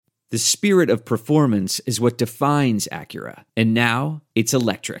The spirit of performance is what defines Acura. And now, it's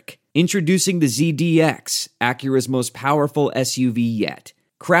electric. Introducing the ZDX, Acura's most powerful SUV yet.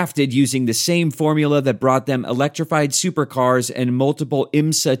 Crafted using the same formula that brought them electrified supercars and multiple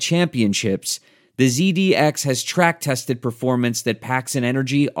IMSA championships, the ZDX has track-tested performance that packs an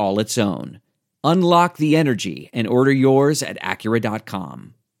energy all its own. Unlock the energy and order yours at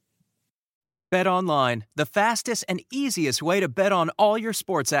Acura.com. BetOnline, the fastest and easiest way to bet on all your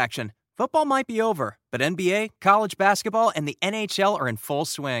sports action. Football might be over, but NBA, college basketball, and the NHL are in full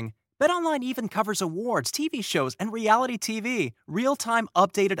swing. BetOnline even covers awards, TV shows, and reality TV. Real-time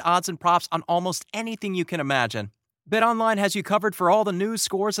updated odds and props on almost anything you can imagine. BetOnline has you covered for all the news,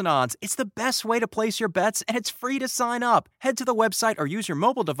 scores, and odds. It's the best way to place your bets, and it's free to sign up. Head to the website or use your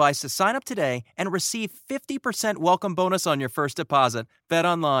mobile device to sign up today and receive 50% welcome bonus on your first deposit.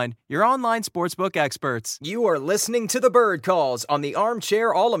 BetOnline, your online sportsbook experts. You are listening to The Bird Calls on the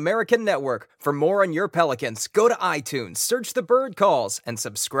Armchair All-American Network. For more on your Pelicans, go to iTunes, search The Bird Calls, and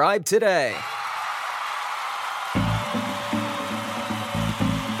subscribe today.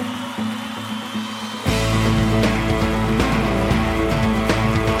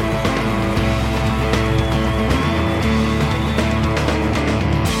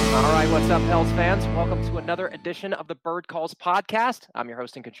 What's up, Pels fans? Welcome to another edition of the Bird Calls podcast. I'm your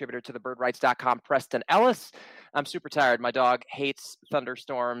host and contributor to thebirdwrites.com, Preston Ellis. I'm super tired. My dog hates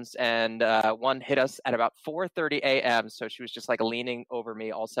thunderstorms, and one hit us at about 4:30 a.m., so she was just like leaning over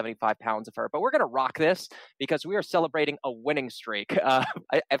me, all 75 pounds of her. But we're going to rock this because we are celebrating a winning streak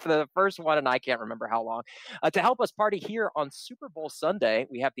for the first one, and I can't remember how long. To help us party here on Super Bowl Sunday,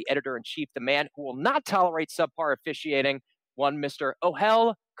 we have the editor-in-chief, the man who will not tolerate subpar officiating, one Mr.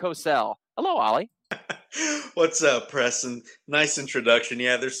 Ohel Cosell. Hello, Ollie. What's up, Preston? Nice introduction.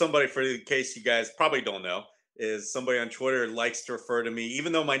 Yeah, there's somebody, for the case you guys probably don't know, is somebody on Twitter likes to refer to me,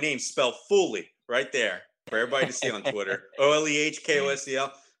 even though my name's spelled fully right there for everybody to see on Twitter.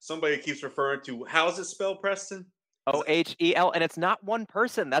 OLEHKOSEL. Somebody keeps referring to, how's it spelled, Preston? OHEL, and it's not one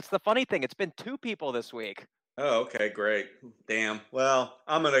person. That's the funny thing. It's been two people this week. Oh, okay, great. Damn. Well,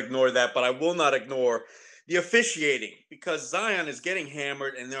 I'm going to ignore that, but I will not ignore the officiating, because Zion is getting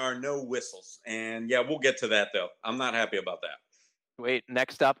hammered and there are no whistles. And yeah, we'll get to that, though. I'm not happy about that. Wait,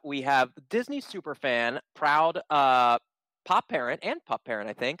 next up, we have Disney superfan, proud pop parent and pup parent,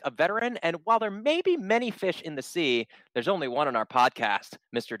 I think, a veteran. And while there may be many fish in the sea, there's only one on our podcast,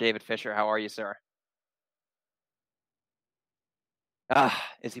 Mr. David Fisher. How are you, sir?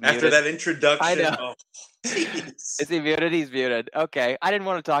 Is he muted? After that introduction. I know. Oh, is he muted? He's muted. Okay. I didn't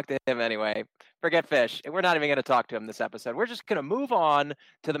want to talk to him anyway. Forget Fish. We're not even going to talk to him this episode. We're just going to move on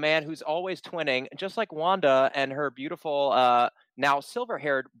to the man who's always twinning, just like Wanda and her beautiful, now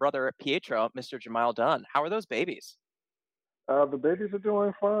silver-haired brother Pietro, Mr. Jamal Dunn. How are those babies? The babies are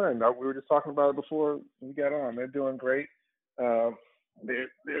doing fine. We were just talking about it before we got on. They're doing great. They're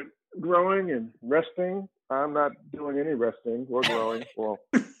growing and resting. I'm not doing any resting. We're growing. Well,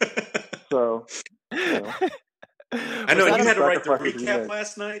 so, you know. I know you had to write the recap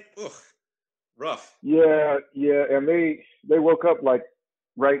last night. Ugh, rough. Yeah, and they woke up like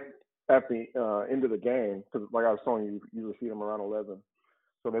right at the end of the game, because like I was telling you, you would feed them around 11.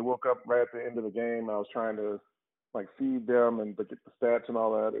 So they woke up right at the end of the game. I was trying to like feed them and get the stats and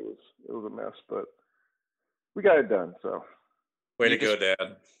all that. It was a mess, but we got it done. So way to go,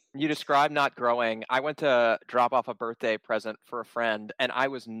 Dad. You described not growing. I went to drop off a birthday present for a friend, and I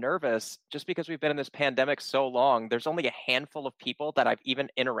was nervous just because we've been in this pandemic so long. There's only a handful of people that I've even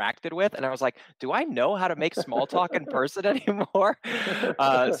interacted with, and I was like, do I know how to make small talk in person anymore?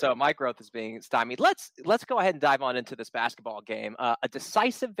 So my growth is being stymied. Let's go ahead and dive on into this basketball game. A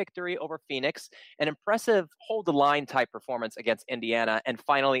decisive victory over Phoenix, an impressive hold-the-line type performance against Indiana, and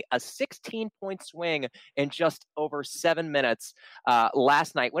finally a 16-point swing in just over 7 minutes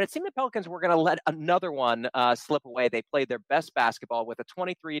last night, when it seemed the Pelicans were going to let another one slip away. They played their best basketball with a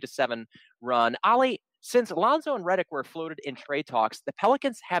 23-7 run. Ollie, since Lonzo and Redick were floated in trade talks, the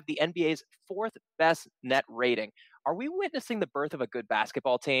Pelicans have the NBA's fourth best net rating. Are we witnessing the birth of a good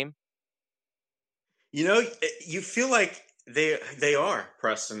basketball team? You know, you feel like they are,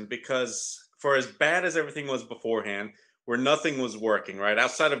 Preston, because for as bad as everything was beforehand, where nothing was working, right?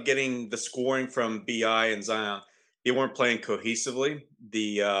 Outside of getting the scoring from BI and Zion, they weren't playing cohesively.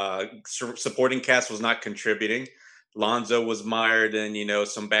 The supporting cast was not contributing. Lonzo was mired in,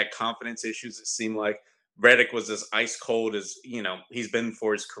 some bad confidence issues. It seemed like Redick was as ice cold as, he's been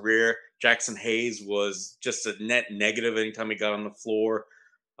for his career. Jackson Hayes was just a net negative anytime he got on the floor.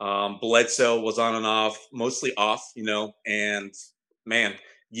 Bledsoe was on and off, mostly off, and man,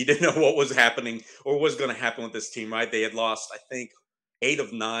 you didn't know what was happening or was going to happen with this team, right? They had lost, I think, 8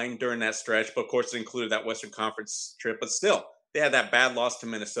 of 9 during that stretch, but of course it included that Western Conference trip. But still, they had that bad loss to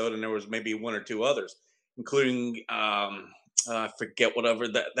Minnesota, and there was maybe one or two others, including I forget whatever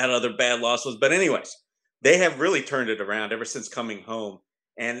that other bad loss was. But anyways, they have really turned it around ever since coming home.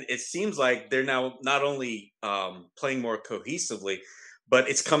 And it seems like they're now not only playing more cohesively, but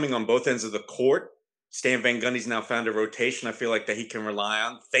it's coming on both ends of the court. Stan Van Gundy's now found a rotation I feel like that he can rely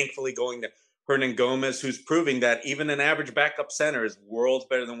on. Thankfully, going to Hernan Gomez, who's proving that even an average backup center is worlds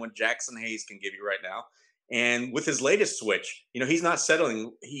better than what Jackson Hayes can give you right now. And with his latest switch, he's not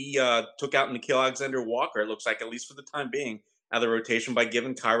settling. He took out Nickeil Alexander-Walker, it looks like, at least for the time being, out of the rotation by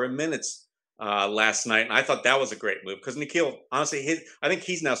giving Kyra minutes last night. And I thought that was a great move because Nickeil, honestly, I think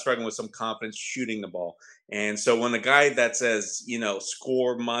he's now struggling with some confidence shooting the ball. And so when a guy that's as,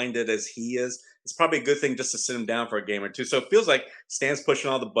 score-minded as he is, it's probably a good thing just to sit him down for a game or two. So it feels like Stan's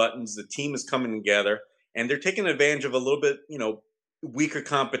pushing all the buttons. The team is coming together, and they're taking advantage of a little bit, weaker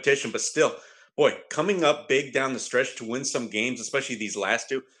competition. But still, boy, coming up big down the stretch to win some games, especially these last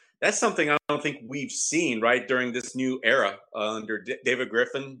two, that's something I don't think we've seen, right, during this new era under David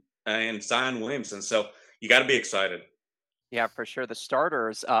Griffin and Zion Williamson. So you got to be excited. Yeah, for sure. The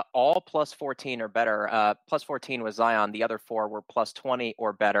starters, all plus 14 or better. Plus 14 was Zion. The other four were plus 20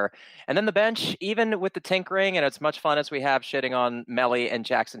 or better. And then the bench, even with the tinkering, and as much fun as we have shitting on Melly and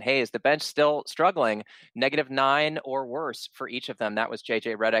Jackson Hayes, the bench still struggling. -9 or worse for each of them. That was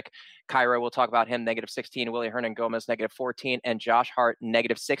JJ Redick. Kyra, we'll talk about him, -16. Willie Hernan Gomez, -14. And Josh Hart,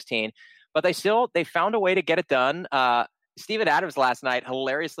 -16. But they found a way to get it done. Steven Adams last night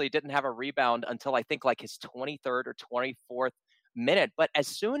hilariously didn't have a rebound until I think like his 23rd or 24th minute. But as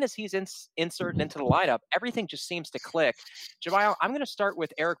soon as he's inserted into the lineup, everything just seems to click. Jemiah, I'm going to start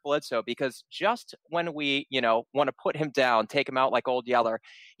with Eric Bledsoe because just when we, want to put him down, take him out like Old Yeller,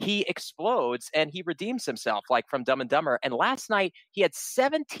 he explodes and he redeems himself like from Dumb and Dumber. And last night he had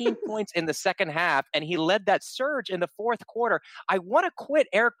 17 points in the second half and he led that surge in the fourth quarter. I want to quit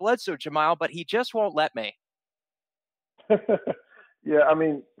Eric Bledsoe, Jemiah, but he just won't let me. Yeah, I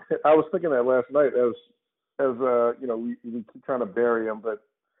mean, I was thinking that last night as we keep trying to bury him, but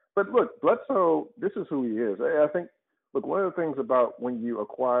look, Bledsoe, this is who he is. I think, look, one of the things about when you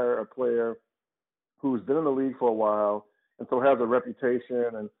acquire a player who's been in the league for a while and so has a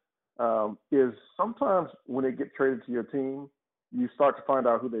reputation and is sometimes when they get traded to your team, you start to find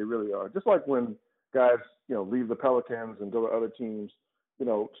out who they really are. Just like when guys, leave the Pelicans and go to other teams,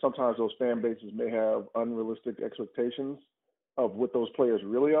 sometimes those fan bases may have unrealistic expectations of what those players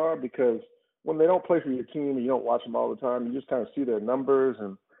really are because when they don't play for your team and you don't watch them all the time, you just kind of see their numbers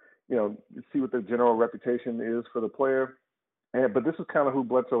and, you see what their general reputation is for the player. But this is kind of who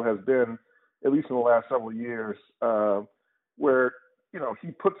Bledsoe has been, at least in the last several years, where,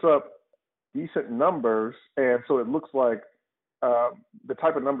 he puts up decent numbers. And so it looks like the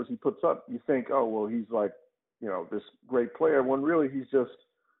type of numbers he puts up, you think, oh, well, he's like, this great player, when really he's just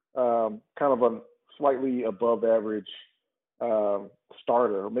kind of a slightly above average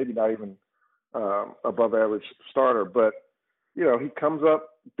starter, or maybe not even above average starter. But, he comes up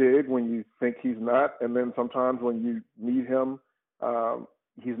big when you think he's not, and then sometimes when you need him,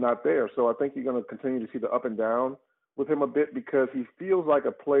 he's not there. So I think you're going to continue to see the up and down with him a bit because he feels like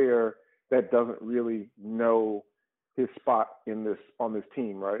a player that doesn't really know his spot on this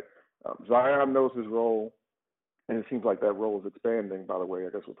team, right? Zion knows his role. And it seems like that role is expanding, by the way. I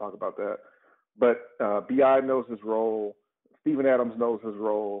guess we'll talk about that. But B.I. knows his role. Steven Adams knows his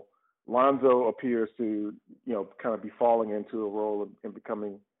role. Lonzo appears to, kind of be falling into a role and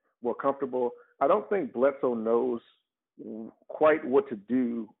becoming more comfortable. I don't think Bledsoe knows quite what to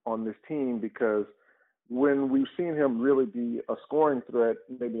do on this team because when we've seen him really be a scoring threat,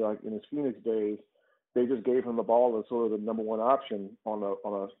 maybe like in his Phoenix days, they just gave him the ball as sort of the number one option on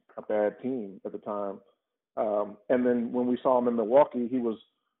a bad team at the time. And then when we saw him in Milwaukee, he was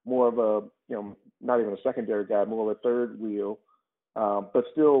more of a, not even a secondary guy, more of a third wheel, but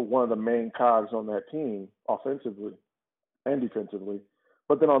still one of the main cogs on that team offensively and defensively.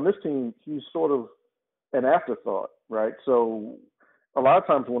 But then on this team, he's sort of an afterthought, right? So a lot of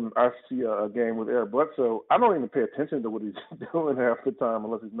times when I see a game with Eric Bledsoe, I don't even pay attention to what he's doing half the time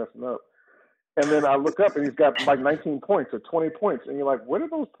unless he's messing up. And then I look up and he's got like 19 points or 20 points. And you're like, where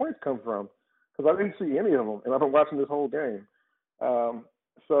did those points come from? Because I didn't see any of them, and I've been watching this whole game.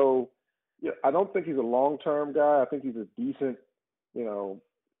 So, yeah, I don't think he's a long-term guy. I think he's a decent,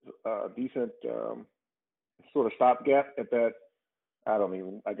 sort of stopgap at that,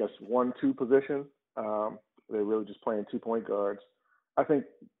 I guess 1-2 position. They're really just playing 2-point guards. I think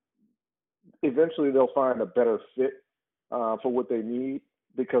eventually they'll find a better fit for what they need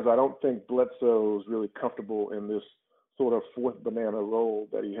because I don't think Bledsoe is really comfortable in this sort of fourth banana role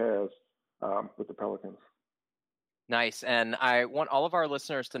that he has with the Pelicans. Nice. And I want all of our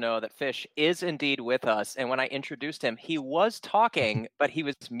listeners to know that Fish is indeed with us. And when I introduced him, he was talking, but he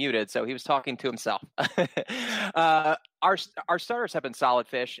was muted. So he was talking to himself. Our starters have been solid,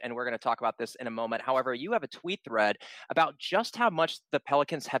 Fish, and we're going to talk about this in a moment. However, you have a tweet thread about just how much the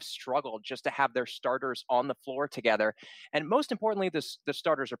Pelicans have struggled just to have their starters on the floor together. And most importantly, the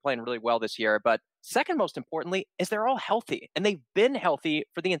starters are playing really well this year. But second most importantly is they're all healthy. And they've been healthy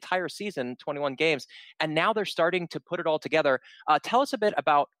for the entire season, 21 games. And now they're starting to put it all together. Tell us a bit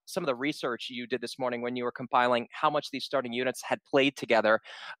about some of the research you did this morning when you were compiling how much these starting units had played together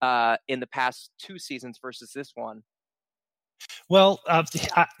in the past 2 seasons versus this one. Well,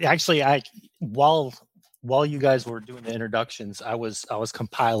 while you guys were doing the introductions, I was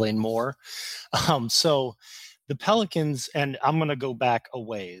compiling more. So the Pelicans, and I'm going to go back a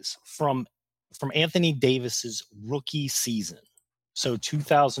ways from Anthony Davis's rookie season, so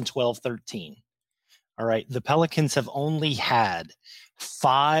 2012-13. All right, the Pelicans have only had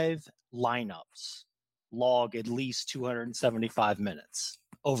 5 lineups log at least 275 minutes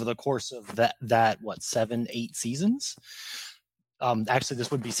over the course of that 7-8 seasons. Actually, this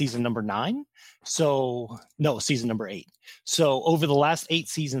would be season number 9. So no, season number 8. So over the last 8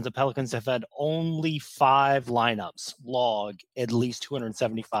 seasons, the Pelicans have had only 5 lineups log at least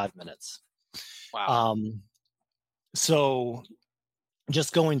 275 minutes. Wow. So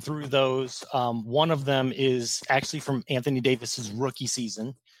just going through those, one of them is actually from Anthony Davis's rookie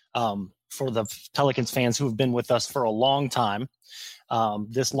season. For the Pelicans fans who have been with us for a long time,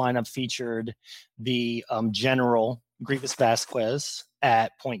 this lineup featured the general Grievous Vasquez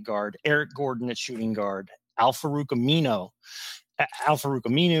at point guard, Eric Gordon at shooting guard, Al-Farouq Aminu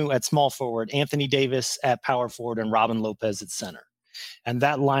at small forward, Anthony Davis at power forward, and Robin Lopez at center. And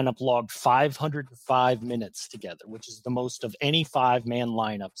that lineup logged 505 minutes together, which is the most of any 5-man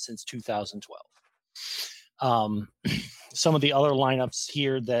lineup since 2012. Some of the other lineups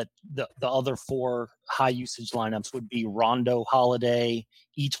here that the other 4 high usage lineups would be Rondo, Holiday,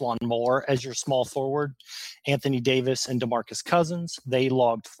 Etuan Moore as your small forward, Anthony Davis and DeMarcus Cousins. They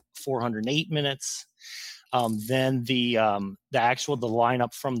logged 408 minutes. Then the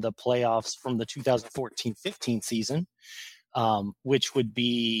lineup from the playoffs from the 2014-15 season, which would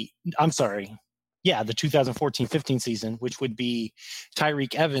be, the 2014-15 season, which would be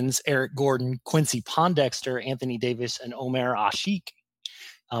Tyreek Evans, Eric Gordon, Quincy Pondexter, Anthony Davis, and Omer Asik,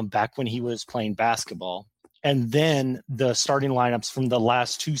 back when he was playing basketball. And then the starting lineups from the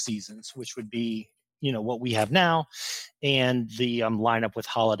last 2 seasons, which would be, what we have now, and the lineup with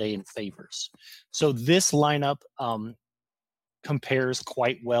Holiday and Favors. So this lineup compares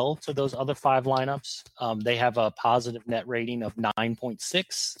quite well to those other 5 lineups. They have a positive net rating of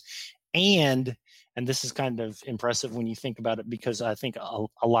 9.6, and this is kind of impressive when you think about it, because I think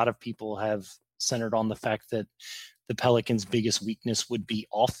a lot of people have centered on the fact that the Pelicans' biggest weakness would be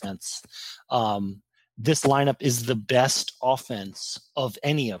offense. This lineup is the best offense of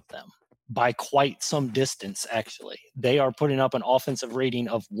any of them by quite some distance, actually. They are putting up an offensive rating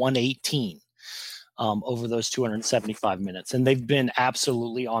of 118 over those 275 minutes. And they've been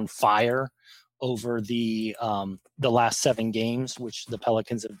absolutely on fire over the last 7 games, which the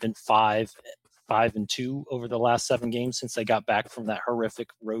Pelicans have been 5-2 over the last 7 games since they got back from that horrific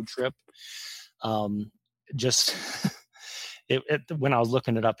road trip. When I was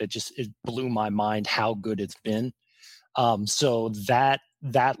looking it up, it blew my mind how good it's been. So that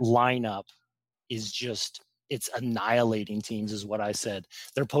lineup is just, it's annihilating teams, is what I said.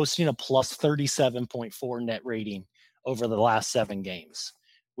 They're posting a plus 37.4 net rating over the last 7 games,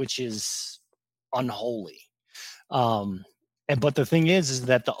 which is unholy. But the thing is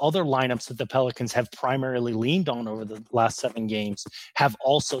that the other lineups that the Pelicans have primarily leaned on over the last 7 games have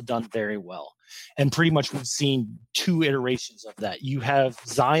also done very well. And pretty much we've seen 2 iterations of that. You have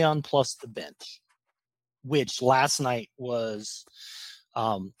Zion plus the bench, which last night was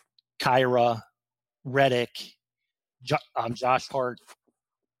Kyra, Redick, Josh Hart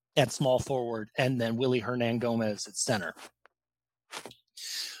at small forward, and then Willie Hernan-Gomez at center.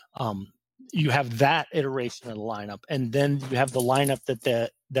 You have that iteration of the lineup, and then you have the lineup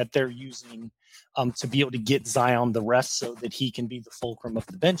that they're using to be able to get Zion the rest so that he can be the fulcrum of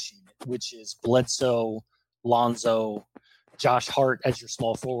the bench unit, which is Bledsoe, Lonzo, Josh Hart as your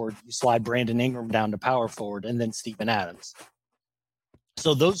small forward. You slide Brandon Ingram down to power forward, and then Steven Adams.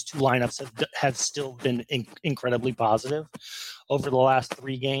 So those 2 lineups have still been incredibly positive over the last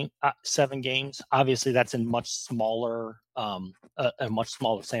 7 games. Obviously, that's in much smaller, a much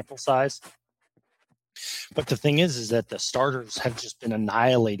smaller sample size. But the thing is that the starters have just been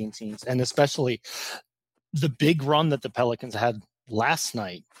annihilating teams, and especially The big run that the Pelicans had last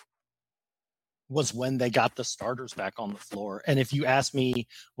night was when they got the starters back on the floor. And if you ask me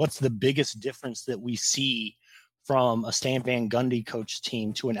what's the biggest difference that we see from a Stan Van Gundy coach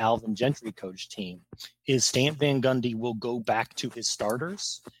team to an Alvin Gentry coach team, is Stan Van Gundy will go back to his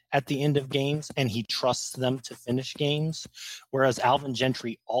starters at the end of games and he trusts them to finish games, whereas Alvin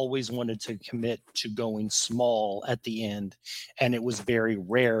Gentry always wanted to commit to going small at the end, and it was very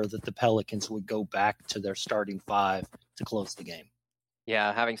rare that the Pelicans would go back to their starting five to close the game.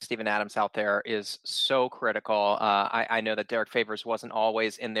 Yeah, having Steven Adams out there is so critical. I know that Derek Favors wasn't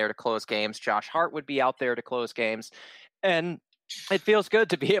always in there to close games. Josh Hart would be out there to close games. And it feels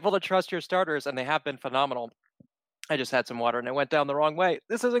good to be able to trust your starters, and they have been phenomenal. I just had some water, and it went down the wrong way.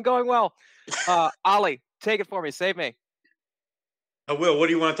 This isn't going well. Ollie, take it for me. Save me. I will. What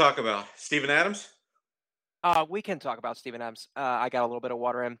do you want to talk about? Steven Adams? We can talk about Steven Adams. I got a little bit of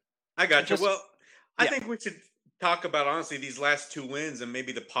water in. I got you. Well, I yeah. think we should talk about, honestly, these last two wins and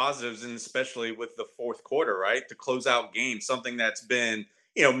maybe the positives, and especially with the fourth quarter, right? To close out games, something that's been,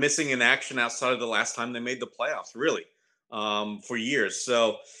 missing in action outside of the last time they made the playoffs, really, for years.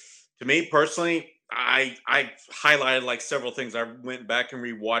 So to me personally, I highlighted like several things. I went back and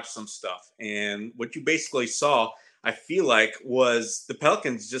rewatched some stuff. And what you basically saw, I feel like, was the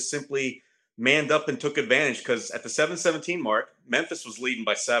Pelicans just simply manned up and took advantage, because at the 7:17 mark, Memphis was leading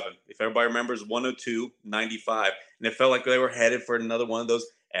by 7. If everybody remembers, 102-95. And it felt like they were headed for another one of those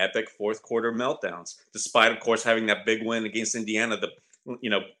epic fourth quarter meltdowns, despite, of course, having that big win against Indiana the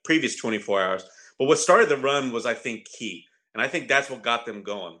previous 24 hours. But what started the run was, I think, key. And I think that's what got them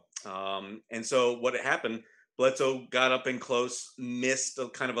going. And so what happened, Bledsoe got up in close, missed a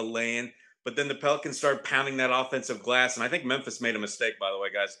kind of a lay-in, but then the Pelicans started pounding that offensive glass. And I think Memphis made a mistake, by the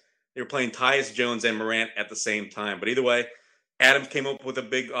way, guys. They were playing Tyus Jones and Morant at the same time. But either way, Adams came up with a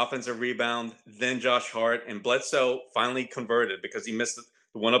big offensive rebound, then Josh Hart, and Bledsoe finally converted because he missed the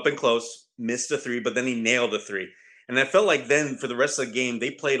one up and close, missed a three, but then he nailed a three. And I felt like then for the rest of the game,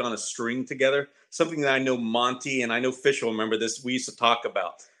 they played on a string together, something that I know Monty and I know Fish will remember this, we used to talk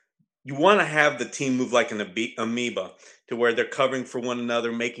about. You want to have the team move like an amoeba, to where they're covering for one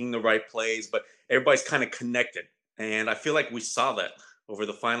another, making the right plays, but everybody's kind of connected. And I feel like we saw that over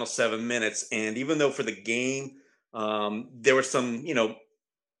the final 7 minutes. And even though for the game, there were some,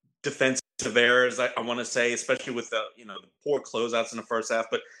 defensive errors, I want to say, especially with the poor closeouts in the first half.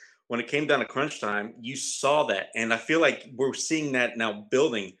 But when it came down to crunch time, you saw that. And I feel like we're seeing that now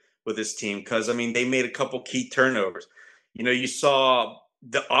building with this team, because, they made a couple key turnovers. You saw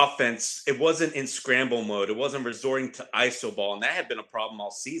the offense, it wasn't in scramble mode. It wasn't resorting to iso ball. And that had been a problem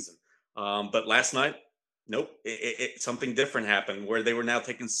all season. But last night, nope, something different happened where they were now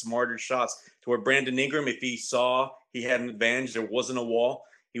taking smarter shots, to where Brandon Ingram, if he saw he had an advantage, there wasn't a wall,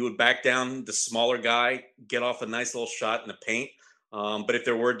 he would back down the smaller guy, get off a nice little shot in the paint. But if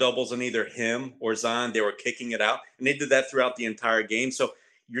there were doubles on either him or Zion, they were kicking it out. And they did that throughout the entire game. So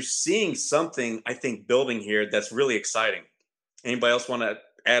you're seeing something, I think, building here that's really exciting. Anybody else want to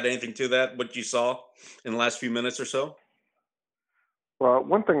add anything to that, what you saw in the last few minutes or so? Well,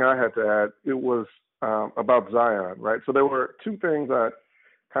 one thing I had to add, it was about Zion, right? So there were two things I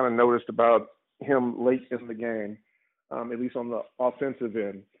kind of noticed about him late in the game, at least on the offensive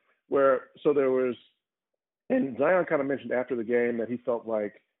end, so there was, and Zion kind of mentioned after the game that he felt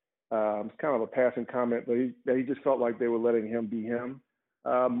like, it's kind of a passing comment, but he just felt like they were letting him be him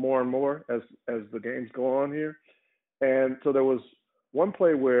more and more as the games go on here. And so there was one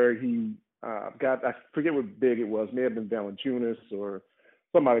play where he got, I forget what big it was, may have been Valanciunas or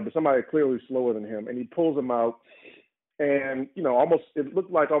somebody, but somebody clearly slower than him, and he pulls him out, and it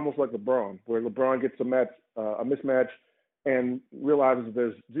looked like almost like LeBron, where LeBron gets a mismatch, and realizes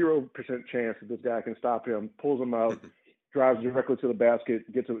there's 0% chance that this guy can stop him, pulls him out, drives directly to the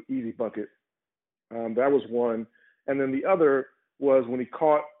basket, gets an easy bucket. That was one, and then the other was when he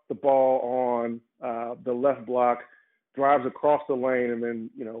caught the ball on the left block, drives across the lane, and then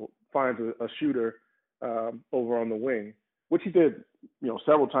finds a shooter over on the wing, which he did,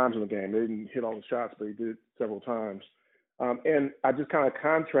 several times in the game. They didn't hit all the shots, but he did several times. And I just kind of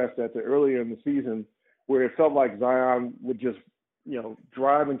contrast that to earlier in the season, where it felt like Zion would just,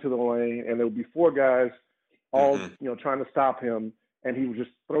 drive into the lane, and there would be four guys all, trying to stop him, and he would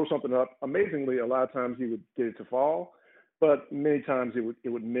just throw something up. Amazingly, a lot of times he would get it to fall, but many times it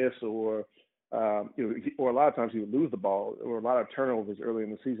would miss, or or a lot of times he would lose the ball, or a lot of turnovers early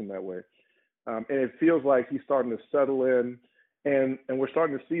in the season that way. And it feels like he's starting to settle in, and we're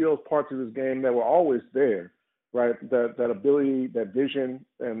starting to see those parts of his game that were always there, right? That ability, that vision,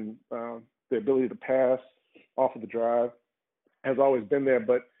 and the ability to pass off of the drive has always been there,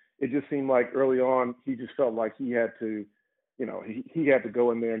 but it just seemed like early on he just felt like he had to, he had to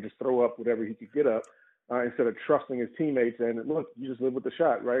go in there and just throw up whatever he could get up instead of trusting his teammates. And look, you just live with the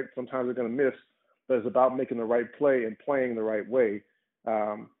shot, right? Sometimes they're going to miss, but it's about making the right play and playing the right way,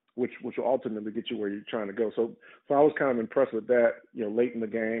 which will ultimately get you where you're trying to go. So I was kind of impressed with that, late in the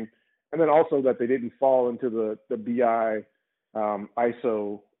game, and then also that they didn't fall into the BI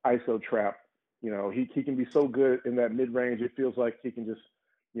ISO trap. He can be so good in that mid range. It feels like he can just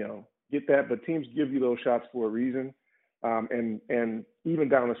get that, but teams give you those shots for a reason. And even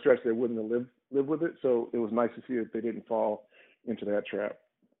down the stretch, they wouldn't have live with it. So it was nice to see that they didn't fall into that trap.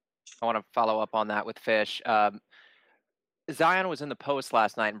 I want to follow up on that with Fish. Zion was in the post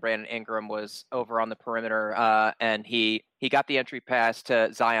last night, and Brandon Ingram was over on the perimeter, and he got the entry pass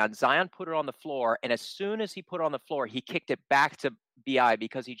to Zion. Zion put it on the floor, and as soon as he put it on the floor, he kicked it back to BI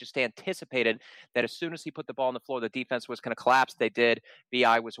because he just anticipated that as soon as he put the ball on the floor, the defense was going to collapse. They did.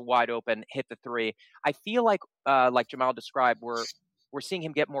 BI was wide open, hit the three. I feel like Jamal described, we're seeing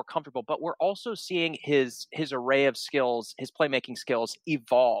him get more comfortable, but we're also seeing his array of skills, his playmaking skills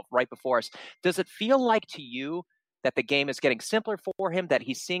evolve right before us. Does it feel like to you that the game is getting simpler for him, that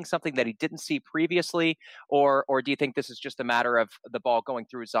he's seeing something that he didn't see previously, or do you think this is just a matter of the ball going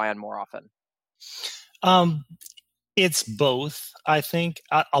through Zion more often? It's both. I think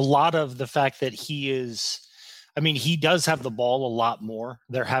a lot of the fact that he does have the ball a lot more.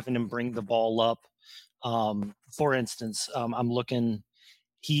 They're having him bring the ball up. For instance, I'm looking,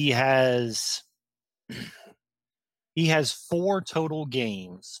 he has 4 total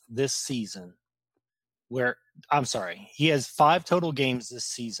games this season he has 5 total games this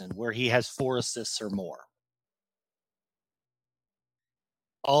season where he has 4 assists or more.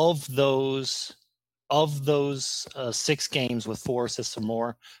 Of those 6 games with 4 assists or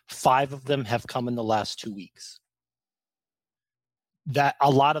more, 5 of them have come in the last 2 weeks. That a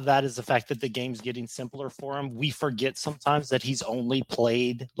lot of that is the fact that the game's getting simpler for him. We forget sometimes that he's only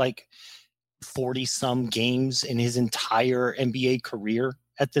played like 40 some games in his entire NBA career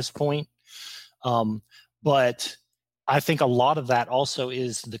at this point. But I think a lot of that also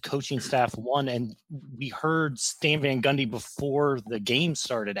is the coaching staff one, and we heard Stan Van Gundy before the game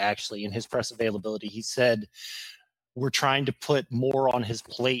started, actually, in his press availability. He said, we're trying to put more on his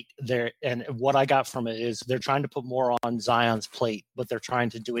plate there. And what I got from it is they're trying to put more on Zion's plate, but they're trying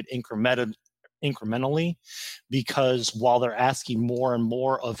to do it incrementally, because while they're asking more and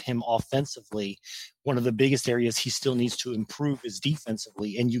more of him offensively, one of the biggest areas he still needs to improve is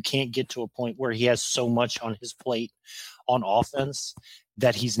defensively. And you can't get to a point where he has so much on his plate on offense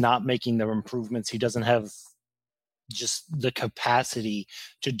that he's not making the improvements. He doesn't have just the capacity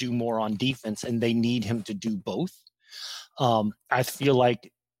to do more on defense, and they need him to do both. I feel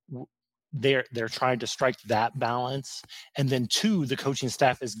like they're trying to strike that balance. And then 2, the coaching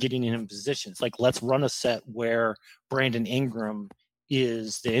staff is getting in positions. Like, let's run a set where Brandon Ingram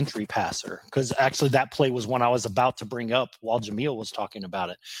is the entry passer. Because actually that play was one I was about to bring up while Jamil was talking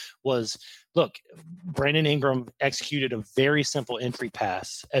about it. Look, Brandon Ingram executed a very simple entry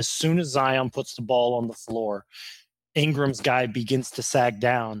pass. As soon as Zion puts the ball on the floor, Ingram's guy begins to sag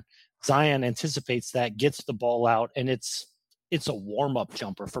down. Zion anticipates that, gets the ball out, and it's a warm-up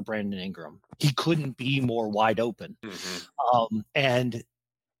jumper for Brandon Ingram. He couldn't be more wide open. Mm-hmm. And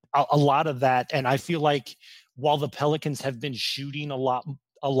a lot of that, and I feel like while the Pelicans have been shooting a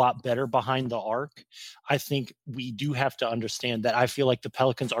lot better behind the arc, I think we do have to understand that I feel like the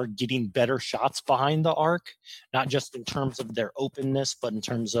Pelicans are getting better shots behind the arc, not just in terms of their openness, but in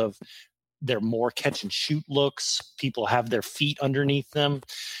terms of their more catch and shoot looks. People have their feet underneath them.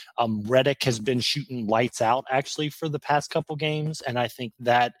 Redick has been shooting lights out actually for the past couple games. And I think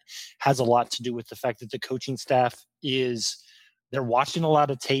that has a lot to do with the fact that the coaching staff they're watching a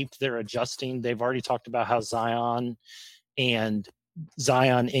lot of tape. They're adjusting. They've already talked about how Zion, Ingram,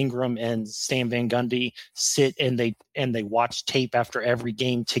 and Stan Van Gundy sit and they watch tape after every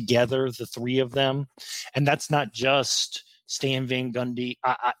game together, the 3 of them. And that's not just Stan Van Gundy.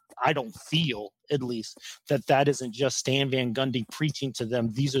 I don't feel, at least, that isn't just Stan Van Gundy preaching to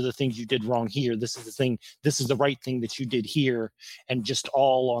them, these are the things you did wrong here. This is the right thing that you did here, and just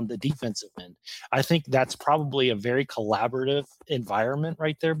all on the defensive end. I think that's probably a very collaborative environment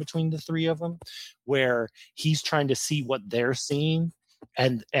right there between the 3 of them, where he's trying to see what they're seeing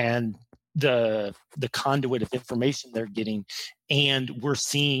and the conduit of information they're getting, and we're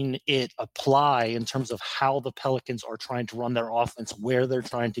seeing it apply in terms of how the Pelicans are trying to run their offense, where they're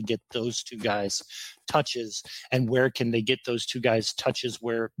trying to get those 2 guys touches, and where can they get those 2 guys touches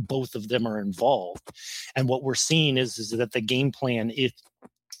where both of them are involved. And what we're seeing is that the game plan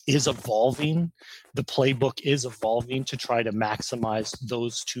is evolving. The playbook is evolving to try to maximize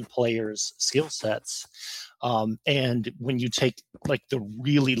those two players' skill sets. And when you take like the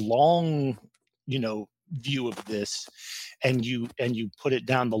really long, view of this, and you put it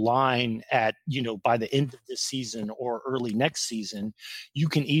down the line at, by the end of this season or early next season, you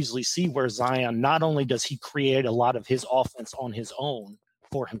can easily see where Zion, not only does he create a lot of his offense on his own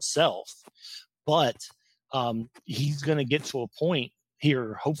for himself, but he's going to get to a point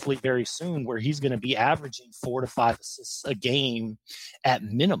here, hopefully very soon, where he's going to be averaging 4 to 5 assists a game at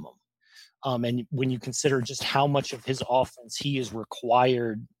minimum. And when you consider just how much of his offense he is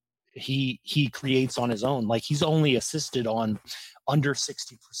required, he creates on his own, like he's only assisted on under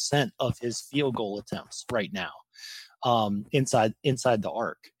 60% of his field goal attempts right now, inside the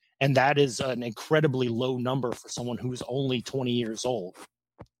arc. And that is an incredibly low number for someone who's only 20 years old.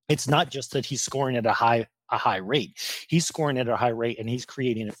 It's not just that he's scoring at a high rate. He's scoring at a high rate and he's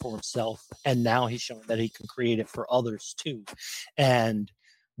creating it for himself. And now he's showing that he can create it for others too. And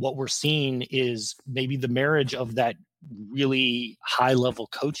what we're seeing is maybe the marriage of that really high level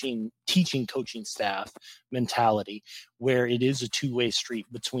teaching coaching staff mentality, where it is a two-way street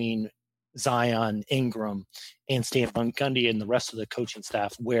between Zion, Ingram, and Stan Van Gundy and the rest of the coaching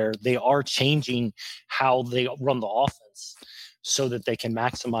staff, where they are changing how they run the offense so that they can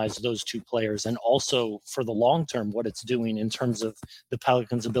maximize those two players. And also for the long term, what it's doing in terms of the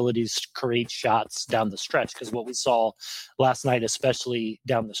Pelicans' abilities to create shots down the stretch. Because what we saw last night, especially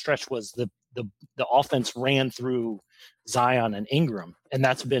down the stretch, was the offense ran through Zion and Ingram. And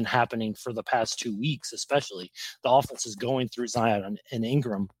that's been happening for the past 2 weeks, especially. The offense is going through Zion and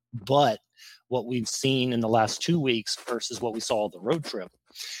Ingram. But what we've seen in the last 2 weeks versus what we saw on the road trip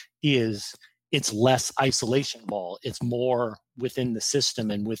is it's less isolation ball. It's more within the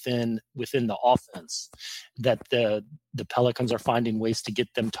system and within the offense that the Pelicans are finding ways to get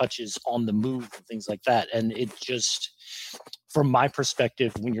them touches on the move and things like that. And it just, from my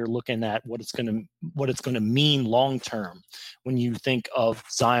perspective, when you're looking at what it's going to mean long term, when you think of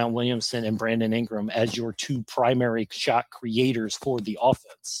Zion Williamson and Brandon Ingram as your two primary shot creators for the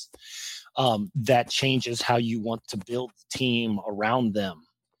offense, that changes how you want to build the team around them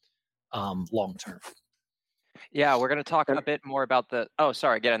long term. Yeah, we're going to talk a bit more about the. Oh,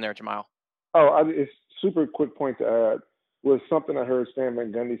 sorry, get in there, Jamal. It's super quick point to add was something I heard Stan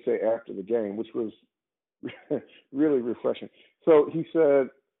Van Gundy say after the game, which was really refreshing. So he said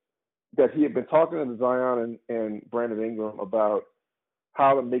that he had been talking to Zion and Brandon Ingram about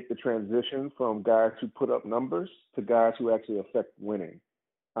how to make the transition from guys who put up numbers to guys who actually affect winning.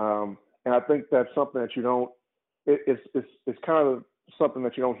 And I think that's something that you don't. It's kind of something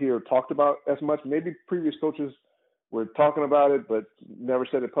that you don't hear talked about as much. Maybe previous coaches were talking about it, but never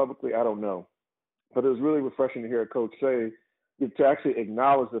said it publicly. I don't know. But it was really refreshing to hear a coach say, to actually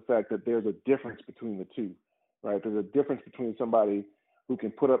acknowledge the fact that there's a difference between the two, right? There's a difference between somebody who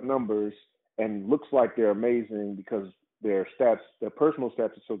can put up numbers and looks like they're amazing because their personal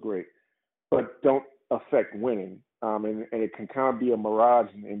stats are so great, but don't affect winning. And it can kind of be a mirage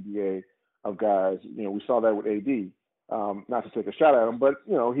in the NBA of guys. We saw that with AD. Not to take a shot at him, but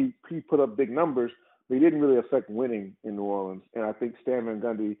he put up big numbers, but he didn't really affect winning in New Orleans. And I think Stan Van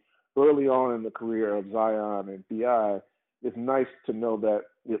Gundy, early on in the career of Zion and BI, it's nice to know that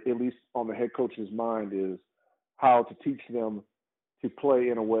at least on the head coach's mind is how to teach them to play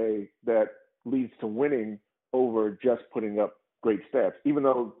in a way that leads to winning over just putting up great stats, even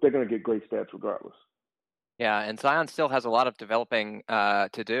though they're going to get great stats regardless. Yeah, and Zion still has a lot of developing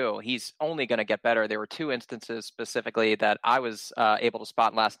to do. He's only going to get better. There were 2 instances specifically that I was able to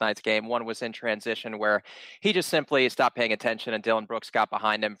spot in last night's game. One was in transition where he just simply stopped paying attention and Dylan Brooks got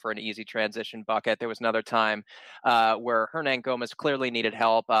behind him for an easy transition bucket. There was another time where Hernan Gomez clearly needed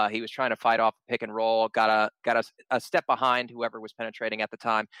help. He was trying to fight off a pick and roll, got a step behind whoever was penetrating at the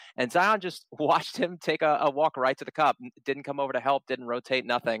time. And Zion just watched him take a walk right to the cup, didn't come over to help, didn't rotate,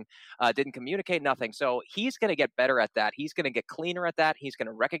 nothing, didn't communicate, nothing. So he's going to get better at that. He's going to get cleaner at that. He's going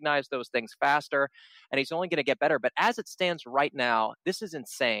to recognize those things faster, and he's only going to get better. But as it stands right now, this is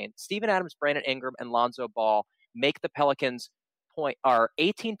insane. Steven Adams, Brandon Ingram, and Lonzo Ball make the Pelicans are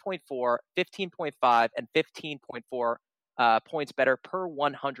 18.4, 15.5, and 15.4 points better per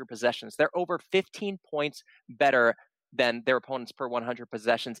 100 possessions. They're over 15 points better than their opponents per 100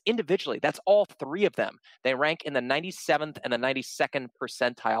 possessions individually. That's all 3 of them. They rank in the 97th and the 92nd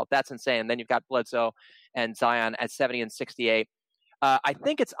percentile. That's insane. And then you've got Bledsoe and Zion at 70 and 68. I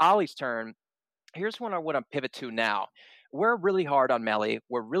think it's Ollie's turn. Here's what I want to pivot to now. we're really hard on Melly.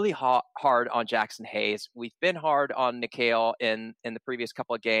 We're really hard on Jackson Hayes. We've been hard on Nikhil in the previous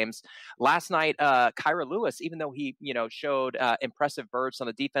couple of games. Last night, Kyra Lewis, even though he showed impressive bursts on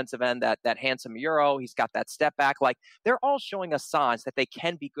the defensive end, that handsome Euro, he's got that step back. Like, they're all showing us signs that they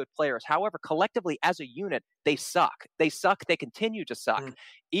can be good players. However, collectively as a unit, they suck. They suck. They continue to suck.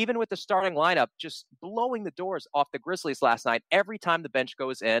 Even with the starting lineup just blowing the doors off the Grizzlies last night, every time the bench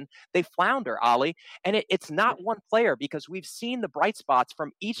goes in, they flounder, Ollie. And it's not one player, because we've seen the bright spots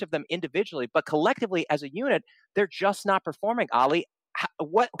from each of them individually, but collectively as a unit, they're just not performing, Ollie.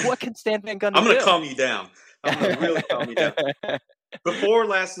 What can Stan Van Gundy do? I'm going to calm you down. I'm going to really calm you down. Before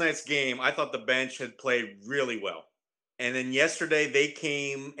last night's game, I thought the bench had played really well. And then yesterday, they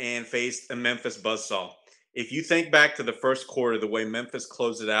came and faced a Memphis buzzsaw. If you think back to the first quarter, the way Memphis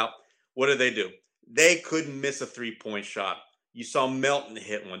closed it out, what did they do? They couldn't miss a three-point shot. You saw Melton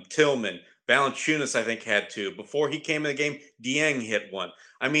hit one. Tillman, Valanciunas, I think, had two. Before he came in the game, Dieng hit one.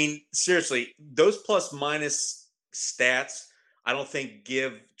 I mean, seriously, those plus-minus stats, I don't think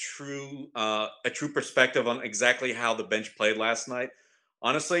give a true perspective on exactly how the bench played last night.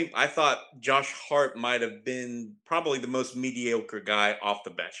 Honestly, I thought Josh Hart might have been probably the most mediocre guy off the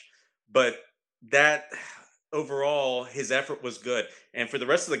bench. But that overall, his effort was good. And for the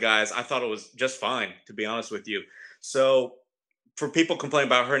rest of the guys, I thought it was just fine, to be honest with you. So for people complaining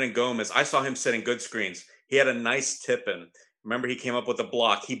about Hernan Gomez, I saw him setting good screens. He had a nice tip in. Remember, he came up with a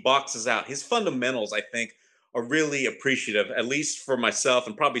block. He boxes out. His fundamentals, I think, are really appreciative, at least for myself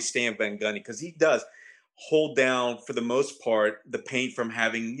and probably Stan Van Gundy, because he does hold down, for the most part, the paint from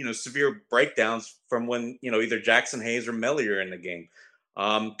having, severe breakdowns from when, either Jackson Hayes or Melly are in the game.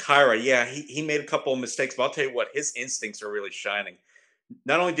 Kyra, yeah, he made a couple of mistakes, but I'll tell you what, his instincts are really shining.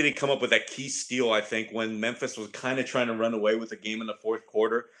 Not only did he come up with that key steal, I think, when Memphis was kind of trying to run away with the game in the fourth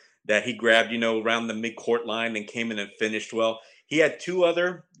quarter, that he grabbed, around the midcourt line and came in and finished well. He had two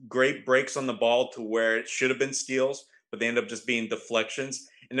other great breaks on the ball to where it should have been steals, but they ended up just being deflections.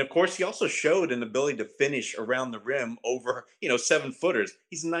 And of course, he also showed an ability to finish around the rim over, 7-footers.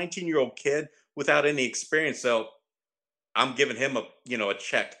 He's a 19-year-old kid without any experience. So I'm giving him a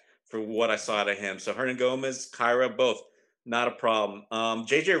check for what I saw out of him. So Hernan Gomez, Kyra, both not a problem.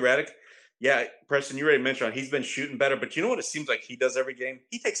 JJ Redick, yeah, Preston, you already mentioned he's been shooting better, but you know what it seems like he does every game?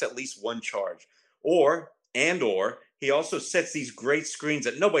 He takes at least one charge, or he also sets these great screens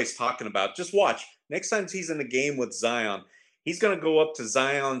that nobody's talking about. Just watch. Next time he's in a game with Zion, he's going to go up to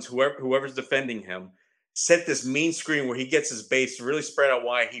Zion's whoever's defending him, set this mean screen where he gets his base really spread out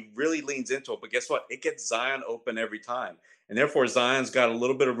wide. He really leans into it. But guess what? It gets Zion open every time. And therefore, Zion's got a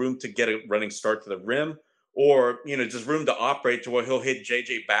little bit of room to get a running start to the rim, or, just room to operate to where he'll hit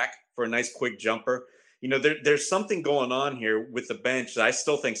JJ back for a nice quick jumper. There's something going on here with the bench that I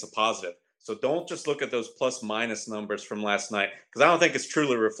still think is a positive. So don't just look at those plus-minus numbers from last night, because I don't think it's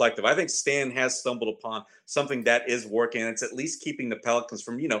truly reflective. I think Stan has stumbled upon something that is working, and it's at least keeping the Pelicans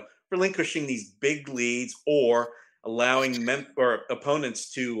from, relinquishing these big leads or allowing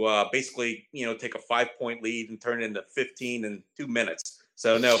opponents to basically, take a 5-point lead and turn it into 15 in 2 minutes.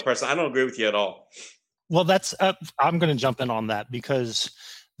 So, no, Preston, I don't agree with you at all. Well, that's I'm going to jump in on that, because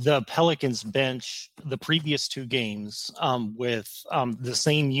the Pelicans bench the previous two games with the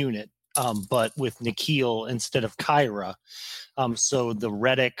same unit, but with Nikhil instead of Kyra. So the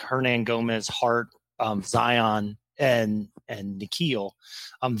Redick, Hernan Gomez, Hart, Zion, and Nikhil,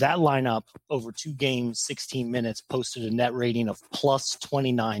 that lineup over 2 games, 16 minutes, posted a net rating of plus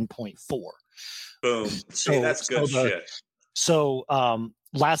 29.4. Boom. So that's good shit. So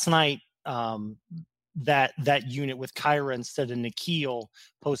last night, that unit with Kyra instead of Nikhil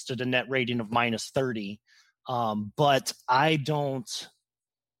posted a net rating of minus 30. But I don't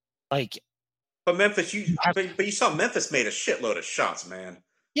like. But Memphis, you saw Memphis made a shitload of shots, man.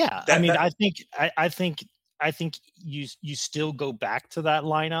 Yeah, I think you still go back to that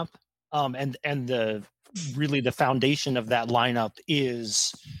lineup, and the foundation of that lineup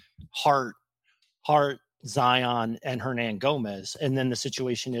is Hart, Zion, and Hernan Gomez, and then the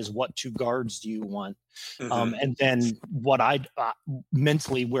situation is, what 2 guards do you want? Mm-hmm. And then what I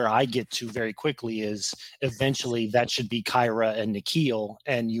mentally, where I get to very quickly, is eventually that should be Kyra and Nikhil,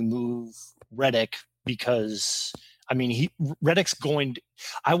 and you move Redick, because Redick's going to,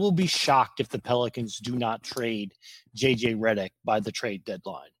 I will be shocked if the Pelicans do not trade JJ Redick by the trade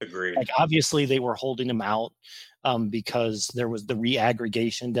deadline. Agreed. Like, obviously they were holding him out because there was the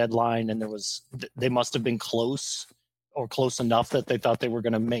reaggregation deadline, and they must have been close enough that they thought they were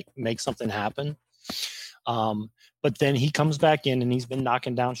going to make something happen. But then he comes back in and he's been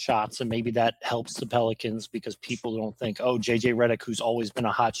knocking down shots, and maybe that helps the Pelicans, because people don't think, JJ Redick, who's always been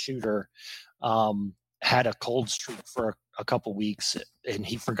a hot shooter, had a cold streak for a couple weeks and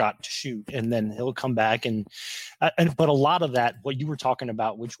he forgot to shoot, and then he'll come back but a lot of that, what you were talking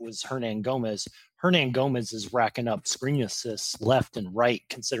about, which was Hernan Gomez is racking up screen assists left and right,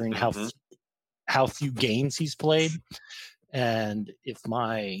 considering how few games he's played. And if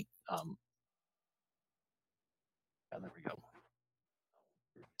my there we go.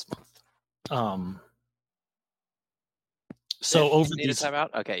 So over need a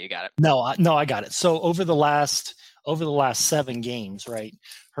timeout? Okay, you got it. No, I got it. So over the last 7 games, right?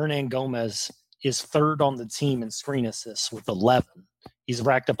 Hernan Gomez is third on the team in screen assists with 11. He's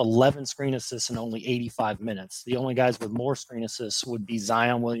racked up 11 screen assists in only 85 minutes. The only guys with more screen assists would be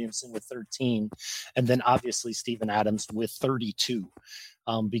Zion Williamson with 13, and then obviously Steven Adams with 32,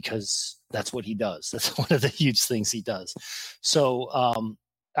 because that's what he does. That's one of the huge things he does. So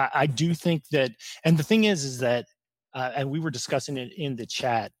I do think that, and the thing is that, and we were discussing it in the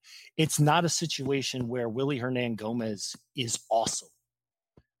chat, it's not a situation where Willie Hernan Gomez is awesome.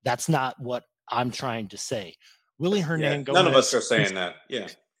 That's not what I'm trying to say. Willie Hernan Gomez. None of us are saying that. Yeah.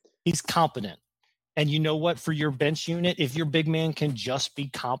 He's competent. And you know what? For your bench unit, if your big man can just be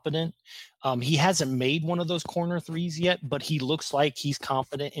competent, he hasn't made one of those corner threes yet, but he looks like he's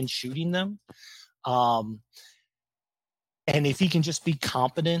confident in shooting them. And if he can just be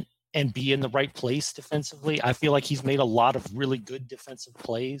competent and be in the right place defensively, I feel like he's made a lot of really good defensive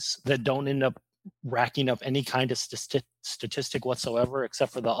plays that don't end up racking up any kind of statistic whatsoever,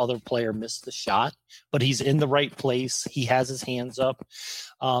 except for the other player missed the shot. But he's in the right place. He has his hands up.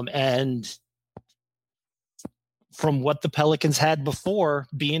 And from what the Pelicans had before,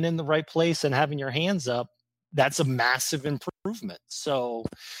 being in the right place and having your hands up, that's a massive improvement. So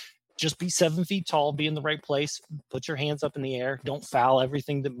just be 7 feet tall, be in the right place, put your hands up in the air, don't foul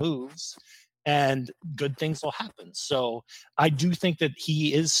everything that moves, and good things will happen. So I do think that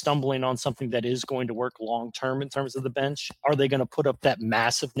he is stumbling on something that is going to work long-term in terms of the bench. Are they going to put up that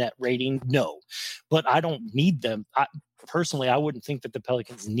massive net rating? No, but I don't need them. Personally, I wouldn't think that the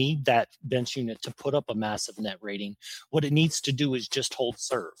Pelicans need that bench unit to put up a massive net rating. What it needs to do is just hold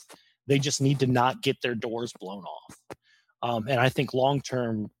serve. They just need to not get their doors blown off. And I think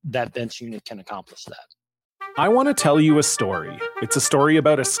long-term, that bench unit can accomplish that. I want to tell you a story. It's a story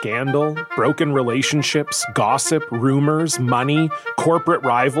about a scandal, broken relationships, gossip, rumors, money, corporate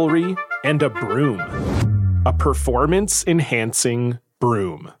rivalry, and a broom. A performance-enhancing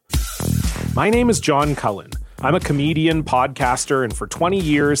broom. My name is John Cullen. I'm a comedian, podcaster, and for 20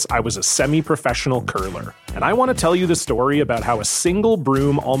 years, I was a semi-professional curler. And I want to tell you the story about how a single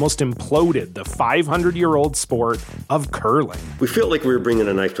broom almost imploded the 500-year-old sport of curling. We felt like we were bringing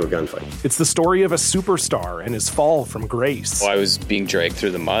a knife to a gunfight. It's the story of a superstar and his fall from grace. I was being dragged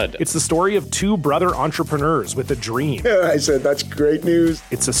through the mud. It's the story of two brother entrepreneurs with a dream. I said, that's great news.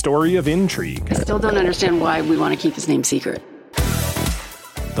 It's a story of intrigue. I still don't understand why we want to keep his name secret.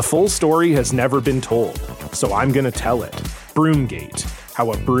 The full story has never been told, so I'm going to tell it. Broomgate,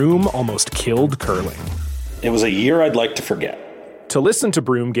 how a broom almost killed curling. It was a year I'd like to forget. To listen to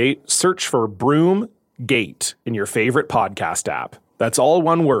Broomgate, search for Broomgate in your favorite podcast app. That's all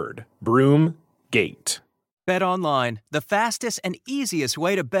one word, Broomgate. Bet Online, the fastest and easiest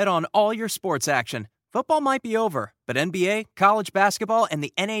way to bet on all your sports action. Football might be over, but NBA, college basketball, and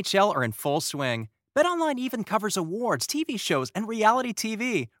the NHL are in full swing. BetOnline even covers awards, TV shows, and reality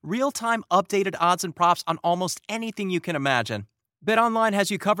TV. Real-time updated odds and props on almost anything you can imagine. BetOnline has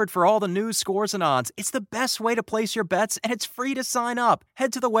you covered for all the news, scores, and odds. It's the best way to place your bets, and it's free to sign up.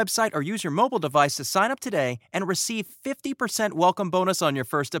 Head to the website or use your mobile device to sign up today and receive 50% welcome bonus on your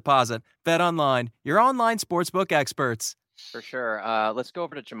first deposit. BetOnline, your online sportsbook experts. For sure. Let's go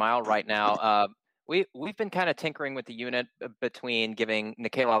over to Jamal right now. We've been kind of tinkering with the unit between giving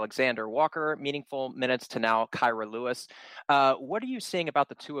Nickeil Alexander-Walker meaningful minutes to now Kyra Lewis. What are you seeing about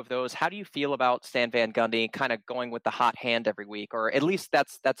the two of those? How do you feel about Stan Van Gundy kind of going with the hot hand every week? Or at least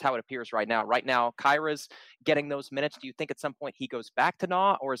that's how it appears right now. Right now, Kyra's getting those minutes. Do you think at some point he goes back to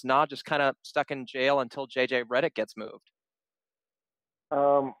Na, or is Na just kind of stuck in jail until JJ Redick gets moved?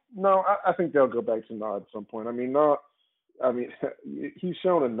 No, I think they'll go back to Na at some point. He's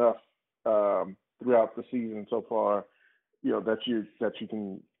shown enough throughout the season so far, that you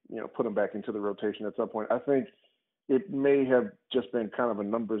can, put him back into the rotation at some point. I think it may have just been kind of a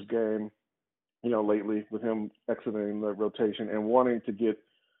numbers game, lately with him exiting the rotation and wanting to get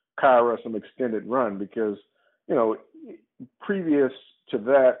Kyra some extended run because, previous to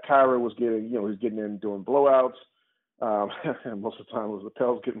that, Kyra was getting, he was getting in doing blowouts. And most of the time it was the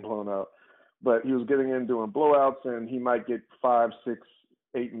Pels getting blown out, but he was getting in doing blowouts and he might get 5, 6,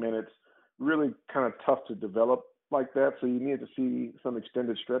 8 minutes. Really kind of tough to develop like that. So you need to see some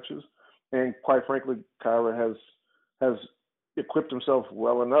extended stretches. And quite frankly, Kyra has equipped himself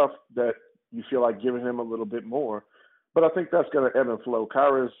well enough that you feel like giving him a little bit more. But I think that's going to ebb and flow.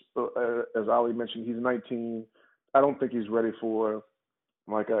 Kyra's, as Ali mentioned, he's 19. I don't think he's ready for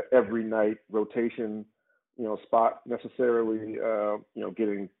like a every night rotation, spot necessarily.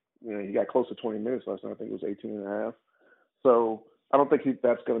 Getting, he got close to 20 minutes last night. I think it was 18 and a half. So I don't think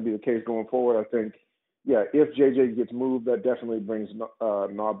that's going to be the case going forward. I think, yeah, if JJ gets moved, that definitely brings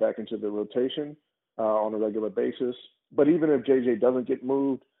Nod back into the rotation on a regular basis. But even if JJ doesn't get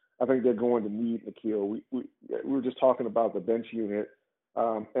moved, I think they're going to need Nikhil. We were just talking about the bench unit,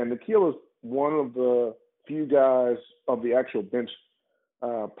 and Nikhil is one of the few guys of the actual bench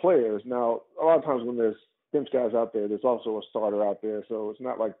players. Now, a lot of times when there's bench guys out there, there's also a starter out there, so it's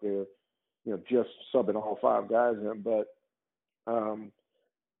not like they're just subbing all 5 guys in. But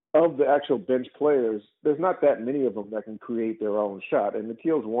of the actual bench players, there's not that many of them that can create their own shot, and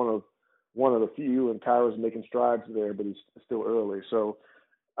Nikhil's one of the few, and Kyra's making strides there, but he's still early. So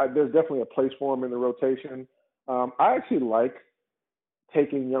there's definitely a place for him in the rotation. I actually like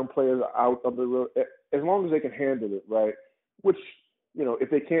taking young players out of the as long as they can handle it, right? Which, if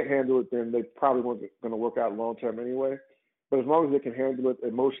they can't handle it, then they probably weren't going to work out long term anyway. But as long as they can handle it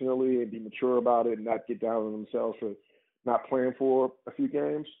emotionally and be mature about it and not get down on themselves for not playing for a few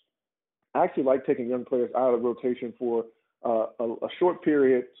games, I actually like taking young players out of rotation for a short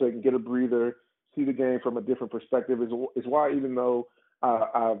period so they can get a breather, see the game from a different perspective. Is why, even though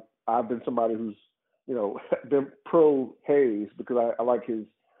I've been somebody who's been pro Hayes, because I like his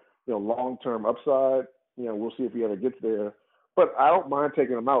long-term upside. We'll see if he ever gets there, but I don't mind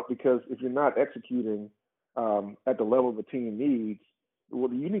taking him out, because if you're not executing at the level the team needs,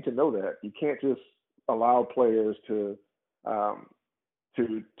 well, you need to know that. You can't just allow players to show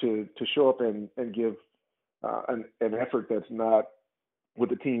up and give an effort that's not what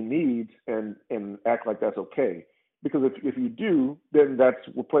the team needs, and act like that's okay. Because if you do, then that's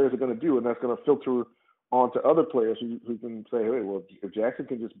what players are going to do, and that's going to filter onto other players who can say, hey, well, if Jackson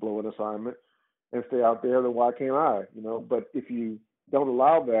can just blow an assignment and stay out there, then why can't I? But if you don't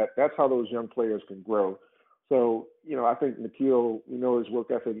allow that, that's how those young players can grow. So, I think Nikhil, his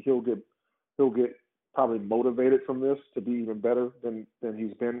work ethic, he'll get probably motivated from this to be even better than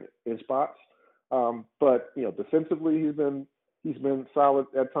he's been in spots. But defensively, he's been solid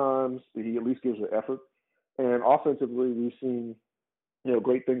at times. He at least gives an effort. And offensively, we've seen,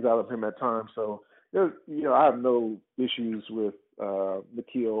 great things out of him at times. So, I have no issues with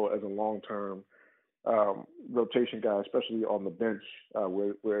Nikhil as a long-term rotation guy, especially on the bench,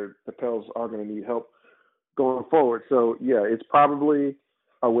 where the Pels are going to need help going forward. So, yeah, it's probably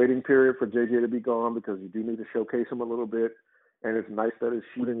a waiting period for JJ to be gone, because you do need to showcase him a little bit. And it's nice that his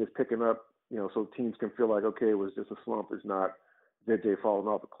shooting is picking up, so teams can feel like, okay, it was just a slump. It's not JJ falling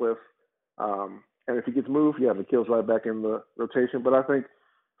off a cliff. And if he gets moved, yeah, Nikhil's right back in the rotation. But I think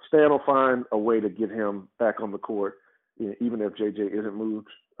Stan will find a way to get him back on the court, even if JJ isn't moved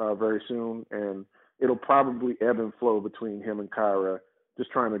very soon. And it'll probably ebb and flow between him and Kyra,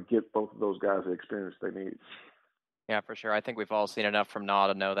 just trying to get both of those guys the experience they need. Yeah, for sure. I think we've all seen enough from Na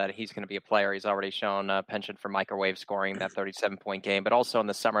to know that he's going to be a player. He's already shown a penchant for microwave scoring, that 37-point game, but also in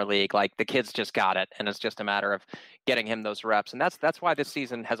the summer league, like the kid's just got it, and it's just a matter of getting him those reps. And that's why this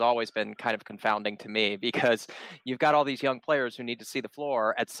season has always been kind of confounding to me, because you've got all these young players who need to see the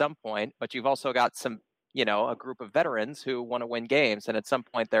floor at some point, but you've also got some, a group of veterans who want to win games. And at some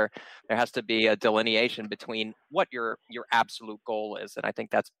point there has to be a delineation between what your absolute goal is. And I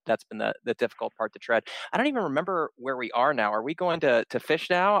think that's been the difficult part to tread. I don't even remember where we are now. Are we going to Fish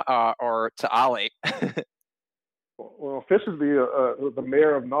now or to Ali? Well, Fish is the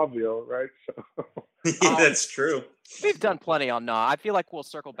mayor of Nauville, right? So. Yeah, that's true. We've done plenty on Na. I feel like we'll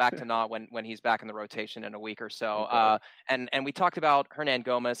circle back to Na when he's back in the rotation in a week or so. Okay. And we talked about Hernan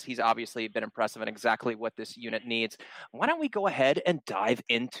Gomez. He's obviously been impressive and exactly what this unit needs. Why don't we go ahead and dive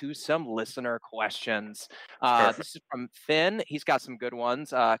into some listener questions? This is from Finn. He's got some good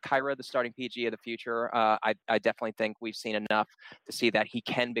ones. Kyra, the starting PG of the future. I definitely think we've seen enough to see that he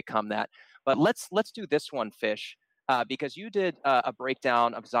can become that. But let's do this one, Fish. Because you did a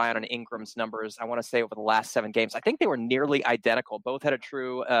breakdown of Zion and Ingram's numbers, I want to say over the last 7 games. I think they were nearly identical. Both had a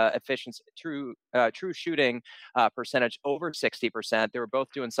true efficiency, true shooting percentage over 60%. They were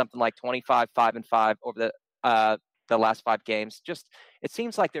both doing something like 25, 5, and 5 over the last 5 games. Just it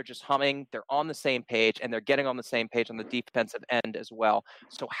seems like they're just humming. They're on the same page, and they're getting on the same page on the defensive end as well.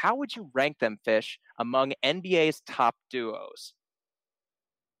 So how would you rank them, Fish, among NBA's top duos?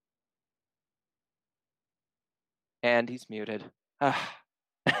 And he's muted.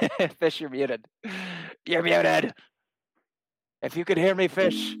 Fish, you're muted. You're muted. If you could hear me,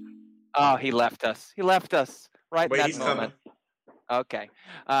 Fish, Oh, he left us. He left us right Wait, in that he's moment. coming. Okay.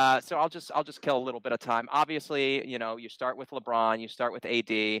 So I'll just kill a little bit of time. Obviously, you start with LeBron, you start with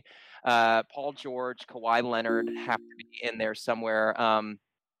AD, Paul George, Kawhi Leonard have to be in there somewhere.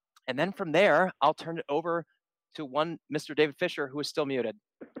 And then from there, I'll turn it over to one Mr. David Fisher, who is still muted.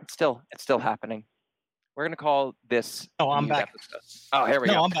 It's still happening. We're gonna call this Oh, I'm mute back. episode. Oh, here we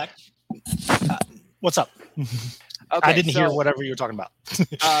go. No, I'm back. What's up? Okay, I didn't hear whatever you were talking about.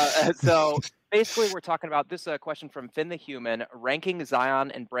 So basically, we're talking about this question from Finn the Human, ranking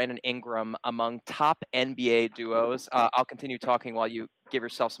Zion and Brandon Ingram among top NBA duos. I'll continue talking while you give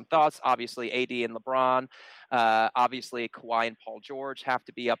yourself some thoughts. Obviously, AD and LeBron. Obviously, Kawhi and Paul George have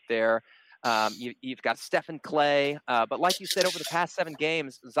to be up there. You've got Stephen Clay. But like you said, over the past 7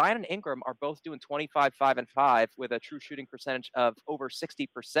 games, Zion and Ingram are both doing 25, 5, and 5 with a true shooting percentage of over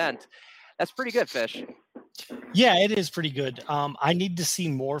 60%. That's pretty good, Fish. Yeah, it is pretty good. I need to see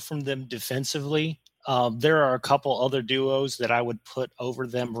more from them defensively. There are a couple other duos that I would put over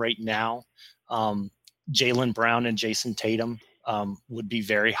them right now. Jaylen Brown and Jason Tatum would be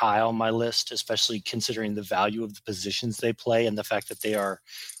very high on my list, especially considering the value of the positions they play and the fact that they are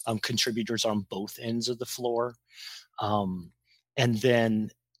contributors on both ends of the floor. And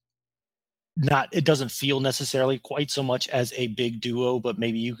then it doesn't feel necessarily quite so much as a big duo, but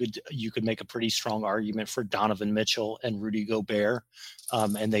maybe you could make a pretty strong argument for Donovan Mitchell and Rudy Gobert,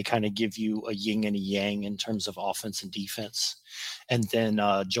 and they kind of give you a yin and a yang in terms of offense and defense. And then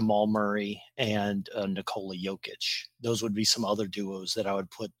Jamal Murray and Nikola Jokic. Those would be some other duos that I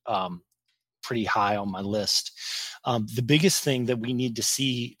would put pretty high on my list. The biggest thing that we need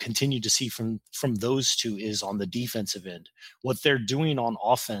to continue to see from those two is on the defensive end. What they're doing on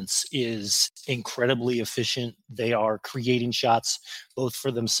offense is incredibly efficient. They are creating shots both for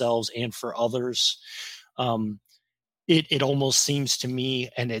themselves and for others. It almost seems to me,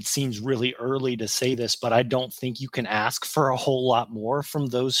 and it seems really early to say this, but I don't think you can ask for a whole lot more from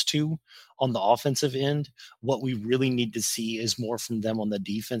those two on the offensive end. What we really need to see is more from them on the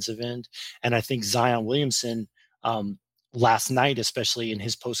defensive end. And I think Zion Williamson, last night, especially in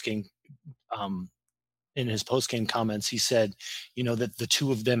his postgame comments, he said, that the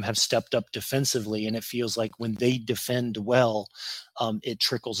two of them have stepped up defensively, and it feels like when they defend well, it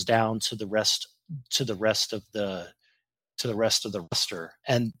trickles down to the rest of the roster,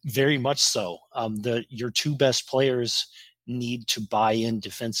 and very much so. Your two best players need to buy in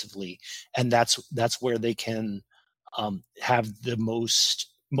defensively, and that's where they can have the most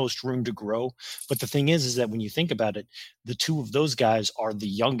room to grow. But the thing is that when you think about it, the two of those guys are the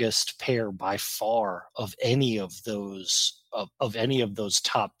youngest pair by far of any of those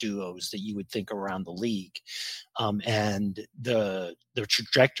top duos that you would think around the league. And the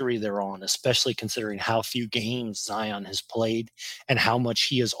trajectory they're on, especially considering how few games Zion has played and how much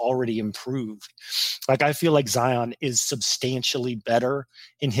he has already improved. Like, I feel like Zion is substantially better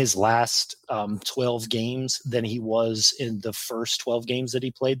in his last 12 games than he was in the first 12 games that he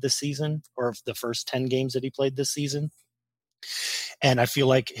played this season, or the first 10 games that he played this season. And I feel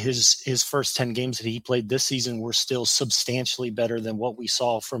like his first 10 games that he played this season were still substantially better than what we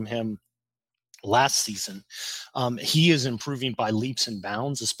saw from him last season. He is improving by leaps and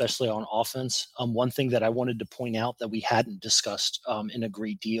bounds, especially on offense. One thing that I wanted to point out that we hadn't discussed in a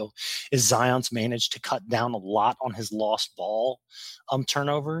great deal is Zion's managed to cut down a lot on his lost ball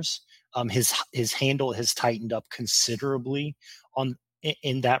turnovers. His handle has tightened up considerably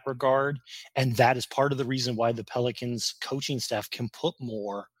in that regard, and that is part of the reason why the Pelicans coaching staff can put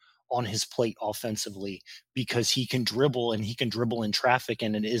more on his plate offensively, because he can dribble in traffic,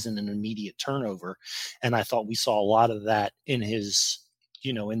 and it isn't an immediate turnover. And I thought we saw a lot of that in his,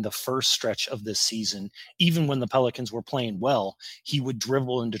 in the first stretch of this season. Even when the Pelicans were playing well, he would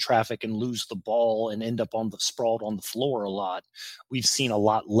dribble into traffic and lose the ball and end up sprawled on the floor a lot. We've seen a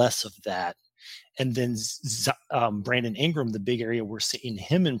lot less of that. And then Brandon Ingram, the big area we're seeing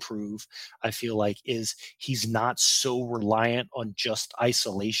him improve, I feel like, is he's not so reliant on just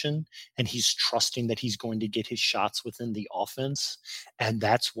isolation, and he's trusting that he's going to get his shots within the offense. And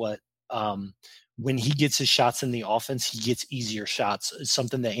that's what, when he gets his shots in the offense, he gets easier shots. It's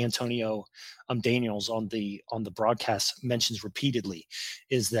something that Antonio Daniels on the broadcast mentions repeatedly,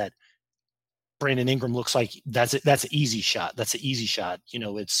 is that Brandon Ingram looks like that's an easy shot. That's an easy shot.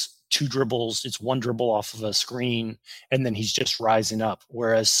 It's 2 dribbles, it's 1 dribble off of a screen, and then he's just rising up.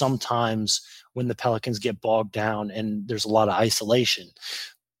 Whereas sometimes when the Pelicans get bogged down and there's a lot of isolation,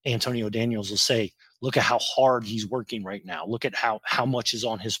 Antonio Daniels will say, look at how hard he's working right now. Look at how much is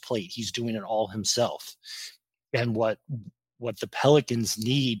on his plate. He's doing it all himself. And what the Pelicans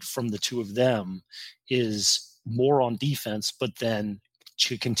need from the two of them is more on defense, but then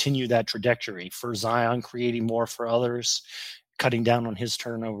to continue that trajectory, for Zion creating more for others, cutting down on his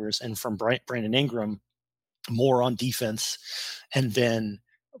turnovers, and from Brandon Ingram, more on defense, and then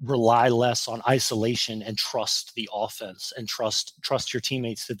rely less on isolation and trust the offense and trust your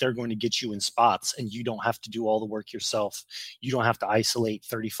teammates that they're going to get you in spots and you don't have to do all the work yourself. You don't have to isolate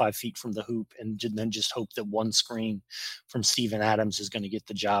 35 feet from the hoop and then just hope that one screen from Steven Adams is going to get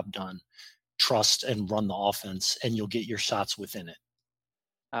the job done. Trust and run the offense, and you'll get your shots within it.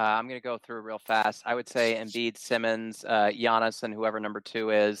 I'm going to go through real fast. I would say Embiid, Simmons, Giannis, and whoever number 2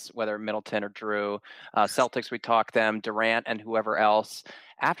 is, whether Middleton or Drew. Celtics, we talk them, Durant, and whoever else.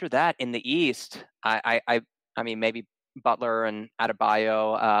 After that, in the East, I mean, maybe Butler and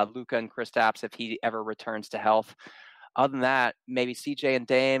Adebayo, Luka and Kristaps if he ever returns to health. Other than that, maybe CJ and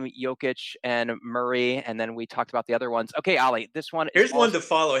Dame, Jokic and Murray, and then we talked about the other ones. Okay, Ali, this one. Here's one to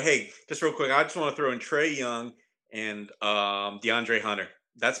follow. Hey, just real quick, I just want to throw in Trae Young and DeAndre Hunter.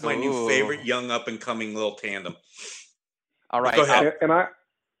 That's my new favorite young up-and-coming little tandem. All right. Go ahead. And I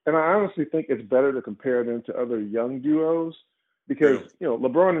honestly think it's better to compare them to other young duos because,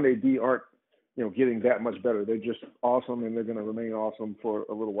 LeBron and AD aren't, getting that much better. They're just awesome, and they're going to remain awesome for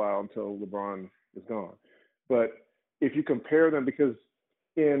a little while until LeBron is gone. But if you compare them, because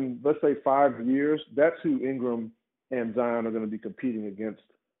in, let's say, 5 years, that's who Ingram and Zion are going to be competing against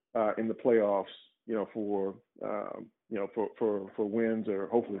in the playoffs, for wins or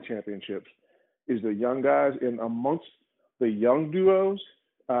hopefully championships, is the young guys. And amongst the young duos,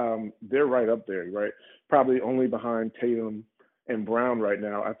 they're right up there, right? Probably only behind Tatum and Brown right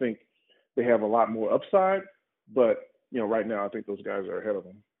now. I think they have a lot more upside, but, right now I think those guys are ahead of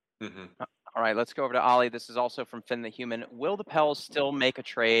them. Mm-hmm. All right, let's go over to Ollie. This is also from Finn the Human. Will the Pels still make a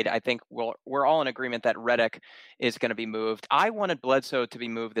trade? I think we're all in agreement that Redick is going to be moved. I wanted Bledsoe to be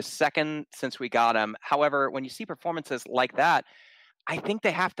moved the second since we got him. However, when you see performances like that, I think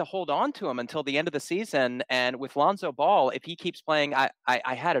they have to hold on to him until the end of the season. And with Lonzo Ball, if he keeps playing, I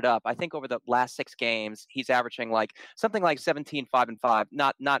had it up. I think over the last 6 games, he's averaging something like 17, 5, and 5.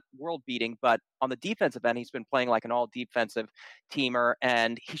 Not world beating, but on the defensive end, he's been playing like an all defensive teamer,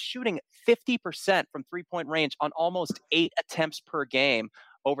 and he's shooting 50% from 3-point range on almost 8 attempts per game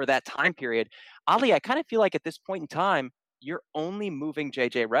over that time period. Ali, I kind of feel like at this point in time, you're only moving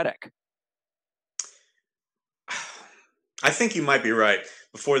JJ Redick. I think you might be right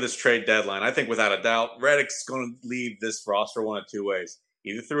before this trade deadline. I think without a doubt, Redick's going to leave this roster one of 2 ways.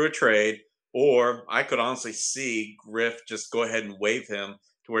 Either through a trade, or I could honestly see Griff just go ahead and waive him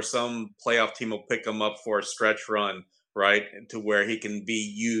to where some playoff team will pick him up for a stretch run, right? To where he can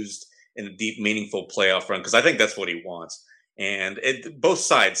be used in a deep, meaningful playoff run. Because I think that's what he wants. And both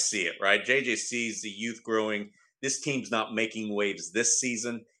sides see it, right? JJ sees the youth growing. This team's not making waves this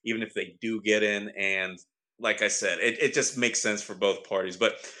season, even if they do get in. And like I said, it just makes sense for both parties.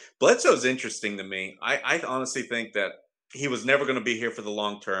 But Bledsoe's interesting to me. I honestly think that he was never going to be here for the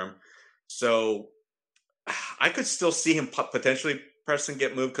long term. So I could still see him potentially, Preston,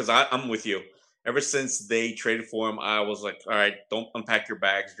 get moved because I'm with you. Ever since they traded for him, I was like, all right, don't unpack your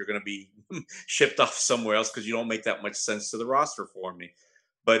bags. You're going to be shipped off somewhere else because you don't make that much sense to the roster for me.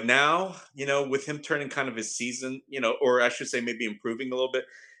 But now, with him turning kind of his season, or I should say maybe improving a little bit,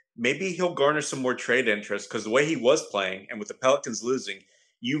 maybe he'll garner some more trade interest because the way he was playing and with the Pelicans losing,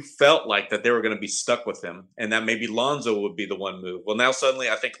 you felt like that they were going to be stuck with him and that maybe Lonzo would be the one move. Well, now suddenly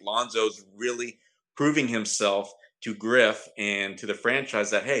I think Lonzo's really proving himself to Griff and to the franchise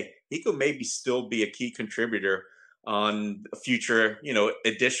that, hey, he could maybe still be a key contributor on future,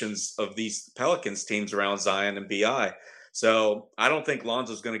 editions of these Pelicans teams around Zion and BI. So I don't think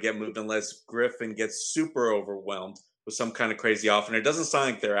Lonzo's going to get moved unless Griffin gets super overwhelmed with some kind of crazy offer. And it doesn't sound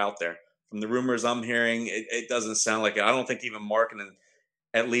like they're out there. From the rumors I'm hearing, it doesn't sound like it. I don't think even Markkanen,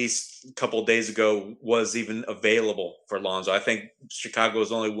 at least a couple of days ago, was even available for Lonzo. I think Chicago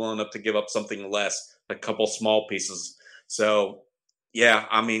is only willing up to give up something less, a couple small pieces. So, yeah,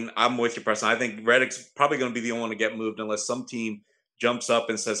 I mean, I'm with you, Preston. I think Redick's probably going to be the only one to get moved unless some team jumps up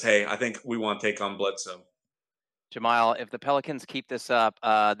and says, hey, I think we want to take on Bledsoe. Jamal, if the Pelicans keep this up,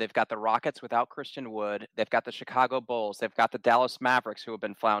 they've got the Rockets without Christian Wood. They've got the Chicago Bulls. They've got the Dallas Mavericks, who have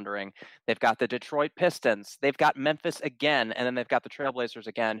been floundering. They've got the Detroit Pistons. They've got Memphis again. And then they've got the Trailblazers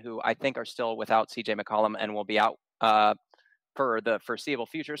again, who I think are still without CJ McCollum and will be out for the foreseeable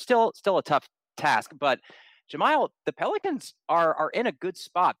future. Still a tough task. But, Jamal, the Pelicans are in a good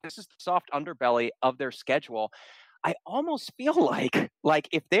spot. This is the soft underbelly of their schedule. I almost feel like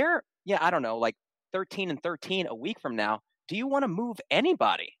if they're, I don't know, 13-13 a week from now, do you want to move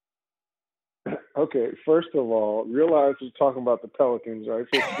anybody? Okay, first of all, realize we're talking about the Pelicans, right?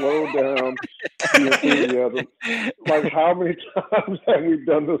 So slow down the enthusiasm. Like, how many times have we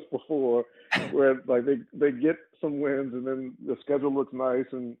done this before, where like they get some wins and then the schedule looks nice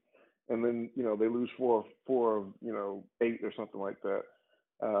and then they lose four of 8 or something like that.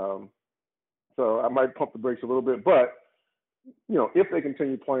 So I might pump the brakes a little bit, but if they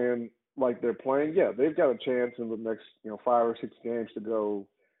continue playing like they're playing, yeah, they've got a chance in the next 5 or 6 games to go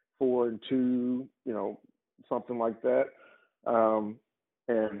 4-2, something like that,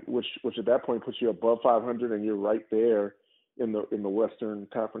 and which at that point puts you above 500, and you're right there in the Western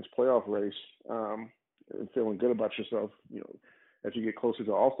Conference playoff race, and feeling good about yourself, as you get closer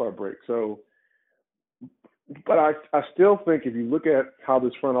to All-Star break. So, but I still think if you look at how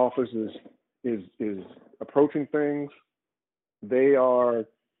this front office is approaching things, they're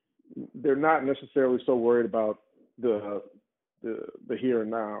not necessarily so worried about the here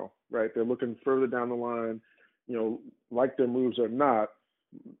and now, right? They're looking further down the line, like their moves are not,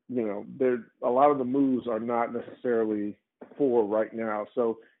 a lot of the moves are not necessarily for right now.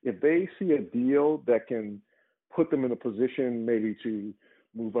 So if they see a deal that can put them in a position maybe to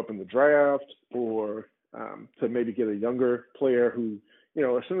move up in the draft or to maybe get a younger player who,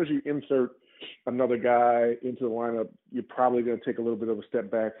 as soon as you insert another guy into the lineup, you're probably going to take a little bit of a step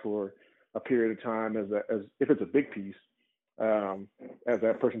back for a period of time as if it's a big piece, as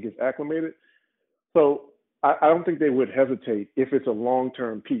that person gets acclimated. So I don't think they would hesitate if it's a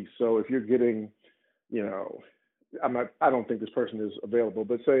long-term piece. So if you're getting, I don't think this person is available,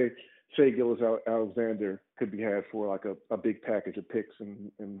 but say Gilgeous-Alexander could be had for like a big package of picks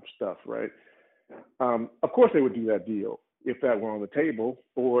and stuff, right? Of course they would do that deal if that were on the table,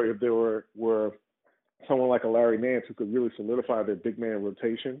 or if there were someone like a Larry Nance who could really solidify their big man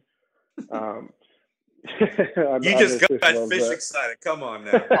rotation. You just got Fish excited. Come on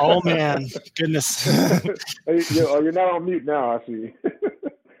now. Oh man, goodness. You're not on mute now, I see.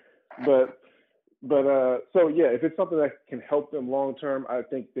 but so yeah, if it's something that can help them long term, I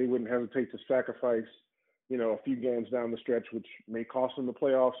think they wouldn't hesitate to sacrifice, a few games down the stretch, which may cost them the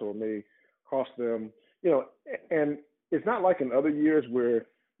playoffs or may cost them, and it's not like in other years where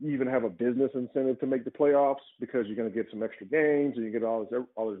you even have a business incentive to make the playoffs because you're going to get some extra games and you get all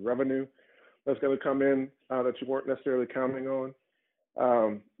this revenue that's going to come in that you weren't necessarily counting on,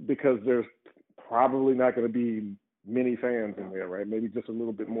 because there's probably not going to be many fans in there, right? Maybe just a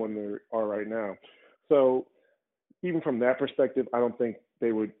little bit more than there are right now. So even from that perspective, I don't think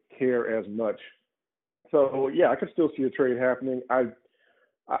they would care as much. So yeah, I could still see a trade happening. I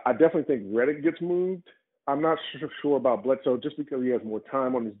definitely think Redick gets moved. I'm not sure about Bledsoe just because he has more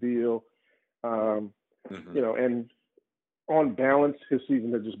time on his deal, and on balance, his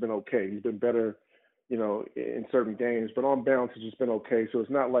season has just been okay. He's been better, in certain games, but on balance, it's just been okay. So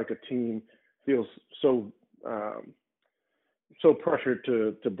it's not like a team feels so pressured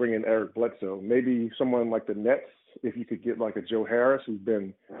to bring in Eric Bledsoe. Maybe someone like the Nets, if you could get like a Joe Harris, who's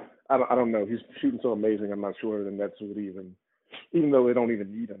been, I don't know, he's shooting so amazing. I'm not sure the Nets would even though they don't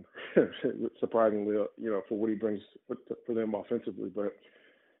even need him, surprisingly, for what he brings for them offensively. But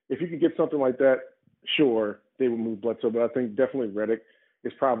if you could get something like that, sure, they would move Bledsoe. But I think definitely Redick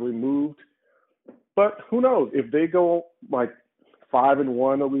is probably moved. But who knows? If they go like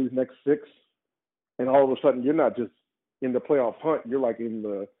 5-1 over these next 6, and all of a sudden you're not just in the playoff hunt, you're like in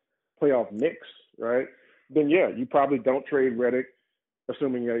the playoff mix, right? Then yeah, you probably don't trade Redick,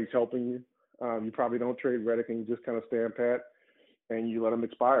 assuming that he's helping you. You probably don't trade Redick and you just kind of stand pat and you let him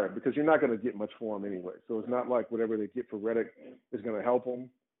expire because you're not going to get much for him anyway. So it's not like whatever they get for Redick is going to help him.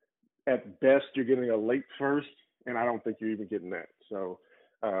 At best, you're getting a late first, and I don't think you're even getting that. So,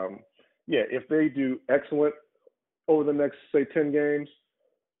 yeah, if they do excellent over the next, say, 10 games,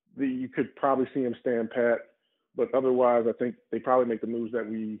 you could probably see him stand pat. But otherwise, I think they probably make the moves that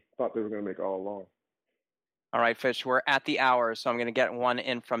we thought they were going to make all along. All right, Fish, we're at the hour, so I'm going to get one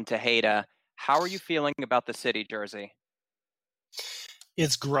in from Tejeda. How are you feeling about the city jersey?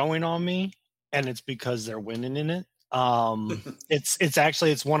 It's growing on me, and it's because they're winning in it.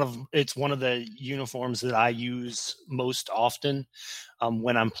 It's one of the uniforms that I use most often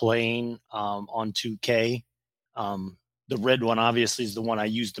when I'm playing on 2K. The red one obviously is the one I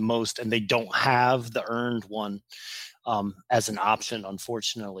use the most, and they don't have the earned one as an option,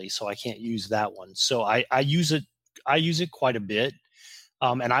 unfortunately, so I can't use that one. So I use it quite a bit,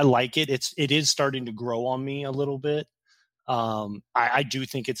 and I like it. It is starting to grow on me a little bit. I do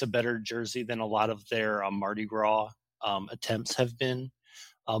think it's a better jersey than a lot of their Mardi Gras attempts have been.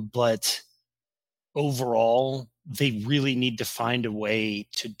 But overall, they really need to find a way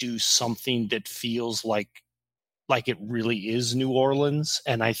to do something that feels like it really is New Orleans.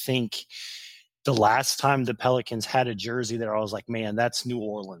 And I think the last time the Pelicans had a jersey there, I was like, man, that's New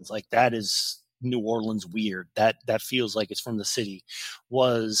Orleans. Like, that is New Orleans weird. That feels like it's from the city.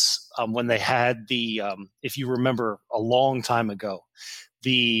 Was when they had the, if you remember a long time ago,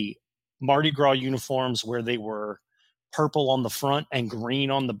 the Mardi Gras uniforms where they were purple on the front and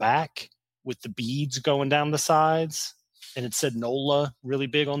green on the back with the beads going down the sides. And it said NOLA really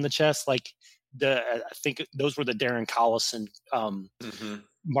big on the chest. Like, I think those were the Darren Collison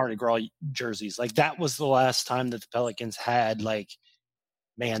Mardi Gras jerseys. Like, that was the last time that the Pelicans had, like,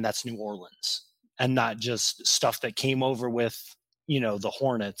 man, that's New Orleans, and not just stuff that came over with, the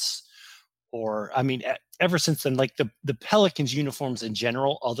Hornets. Or, I mean, ever since then, like the Pelicans uniforms in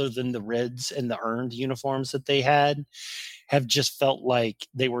general, other than the Reds and the earned uniforms that they had, have just felt like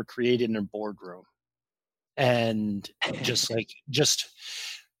they were created in a boardroom. And just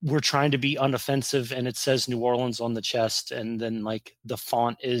we're trying to be unoffensive, and it says New Orleans on the chest, and then like the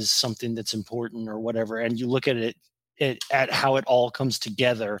font is something that's important or whatever. And you look at it at how it all comes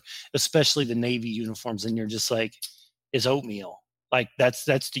together, especially the Navy uniforms, and you're just like, is oatmeal. Like, that's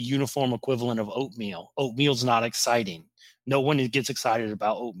the uniform equivalent of oatmeal. Oatmeal's not exciting. No one gets excited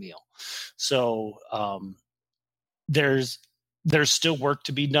about oatmeal. So there's still work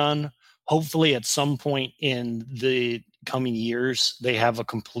to be done. Hopefully at some point in the coming years, they have a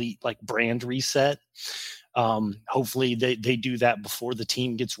complete like brand reset. Hopefully they do that before the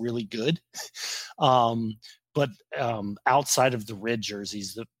team gets really good. But outside of the red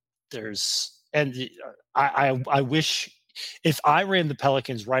jerseys, I wish, if I ran the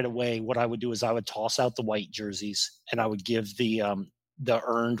Pelicans right away, what I would do is I would toss out the white jerseys and I would give the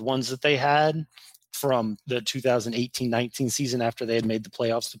earned ones that they had from the 2018-19 season after they had made the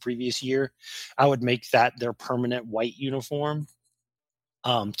playoffs the previous year. I would make that their permanent white uniform.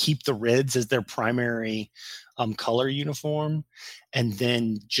 Keep the Reds as their primary color uniform, and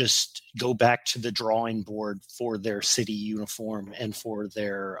then just go back to the drawing board for their city uniform and for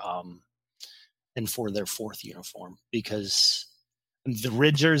their fourth uniform, because the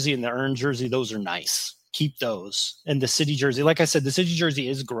red jersey and the earned jersey, those are nice. Keep those. And the city jersey, like I said, the city jersey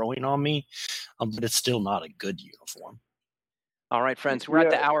is growing on me, but it's still not a good uniform. All right, friends, we're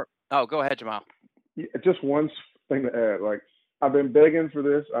at the hour. Oh, go ahead, Jamal. Yeah, just one thing to add. Like, I've been begging for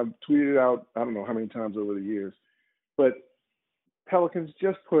this. I've tweeted out, I don't know how many times over the years, but Pelicans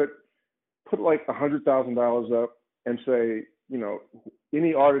just put like $100,000 up and say,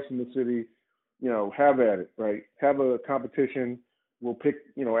 any artist in the city, have at it, right? Have a competition. We'll pick,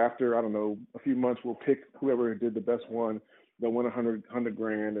 after, I don't know, a few months, we'll pick whoever did the best one. They'll win $100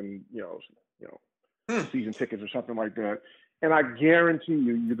 grand and, season tickets or something like that. And I guarantee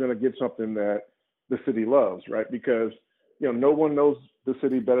you're going to get something that the city loves, right? Because, no one knows the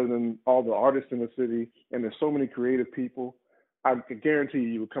city better than all the artists in the city. And there's so many creative people. I can guarantee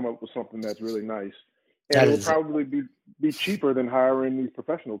you would come up with something that's really nice. And it will probably be cheaper than hiring these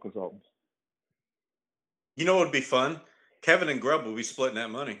professional consultants. You know what would be fun? Kevin and Grubb will be splitting that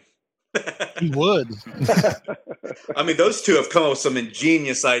money. He would. I mean, those two have come up with some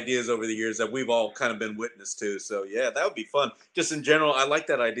ingenious ideas over the years that we've all kind of been witness to. So, yeah, that would be fun. Just in general, I like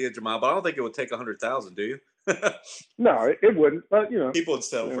that idea, Jamal, but I don't think it would take $100,000, do you? No, it wouldn't. But, people would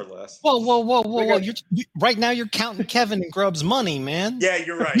sell for less. Whoa. Right now you're counting Kevin and Grubb's money, man. Yeah,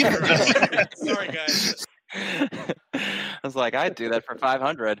 you're right. Sorry, guys. I was like, I'd do that for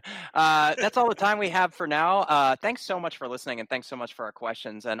 500. That's all the time we have for now. Thanks so much for listening, and thanks so much for our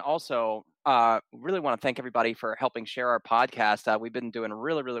questions. And also, really want to thank everybody for helping share our podcast. We've been doing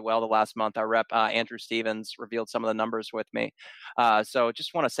really, really well the last month. Our rep, Andrew Stevens, revealed some of the numbers with me. So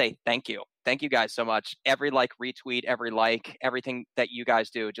just want to say thank you. Thank you guys so much. Every retweet, everything that you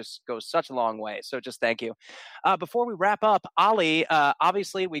guys do just goes such a long way. So just thank you. Before we wrap up, Ollie,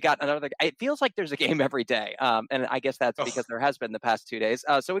 obviously we got another, it feels like there's a game every day. And I guess that's because there has been the past 2 days.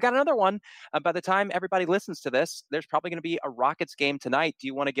 So we got another one. By the time everybody listens to this, there's probably going to be a Rockets game tonight. Do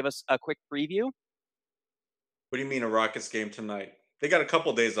you want to give us a quick preview? What do you mean a Rockets game tonight? They got a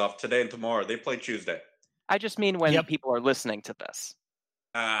couple days off today and tomorrow. They play Tuesday. I just mean when people are listening to this.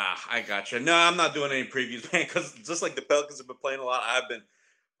 I gotcha. No, I'm not doing any previews, man, because just like the Pelicans have been playing a lot, I've been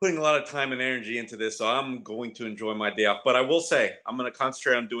putting a lot of time and energy into this, so I'm going to enjoy my day off. But I will say, I'm going to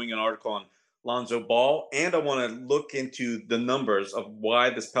concentrate on doing an article on Lonzo Ball, and I want to look into the numbers of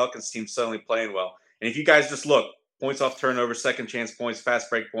why this Pelicans team is suddenly playing well. And if you guys just look, points off turnover, second chance points, fast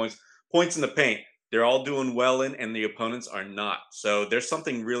break points, points in the paint, they're all doing well in, and the opponents are not. So there's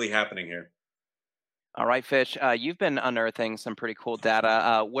something really happening here. All right, Fish, you've been unearthing some pretty cool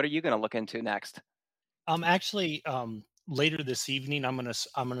data. What are you going to look into next? Actually, later this evening, I'm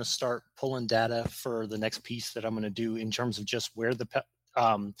gonna start pulling data for the next piece that I'm gonna do in terms of just where the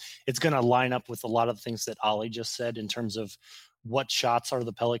It's going to line up with a lot of the things that Ollie just said in terms of what shots are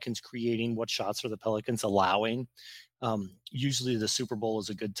the Pelicans creating, what shots are the Pelicans allowing. Usually the Super Bowl is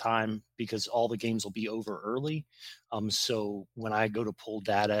a good time because all the games will be over early. So when I go to pull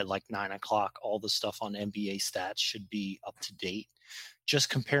data at like 9 o'clock, all the stuff on NBA stats should be up to date. Just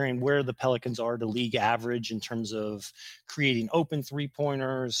comparing where the Pelicans are to league average in terms of creating open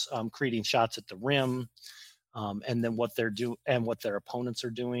 3-pointers, creating shots at the rim, and then what they're doing and what their opponents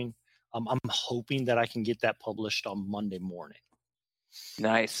are doing. I'm hoping that I can get that published on Monday morning.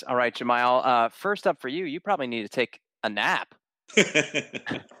 Nice. All right, Jamal. First up for you, you probably need to take a nap.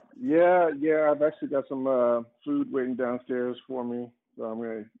 Yeah. I've actually got some food waiting downstairs for me, so I'm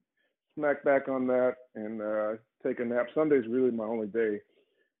gonna snack back on that and take a nap. Sunday's really my only day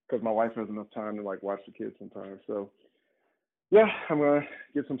because my wife has enough time to like watch the kids sometimes. So yeah, I'm gonna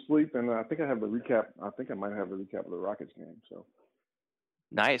get some sleep, and I think I have a recap. I think I might have a recap of the Rockets game. So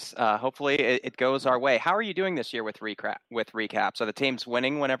nice. Hopefully it goes our way. How are you doing this year with recaps? Are the teams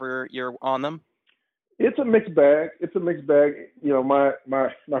winning whenever you're on them? it's a mixed bag. You know, my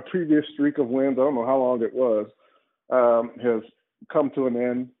previous streak of wins, I don't know how long it was, has come to an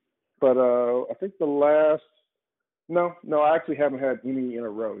end. But I think I actually haven't had any in a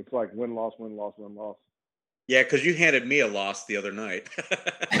row. It's like win, loss, win, loss, win, loss. Yeah, because you handed me a loss the other night.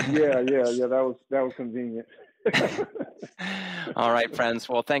 Yeah. That was convenient. All right, friends.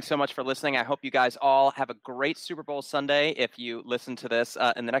 Well, thanks so much for listening. I hope you guys all have a great Super Bowl Sunday. If you listen to this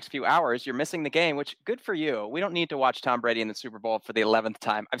in the next few hours, you're missing the game, which good for you. We don't need to watch Tom Brady in the Super Bowl for the 11th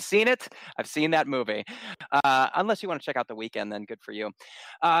time. I've seen it. I've seen that movie. Unless you want to check out The Weeknd, then good for you.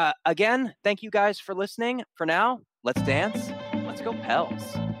 Again, thank you guys for listening. For now, let's dance. Let's go Pels.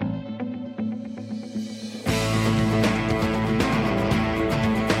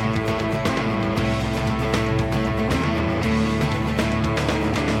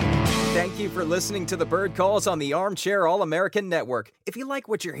 Thank you for listening to the Bird Calls on the Armchair All-American Network. If you like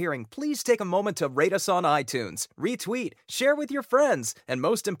what you're hearing, please take a moment to rate us on iTunes, retweet, share with your friends, and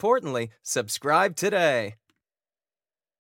most importantly, subscribe today.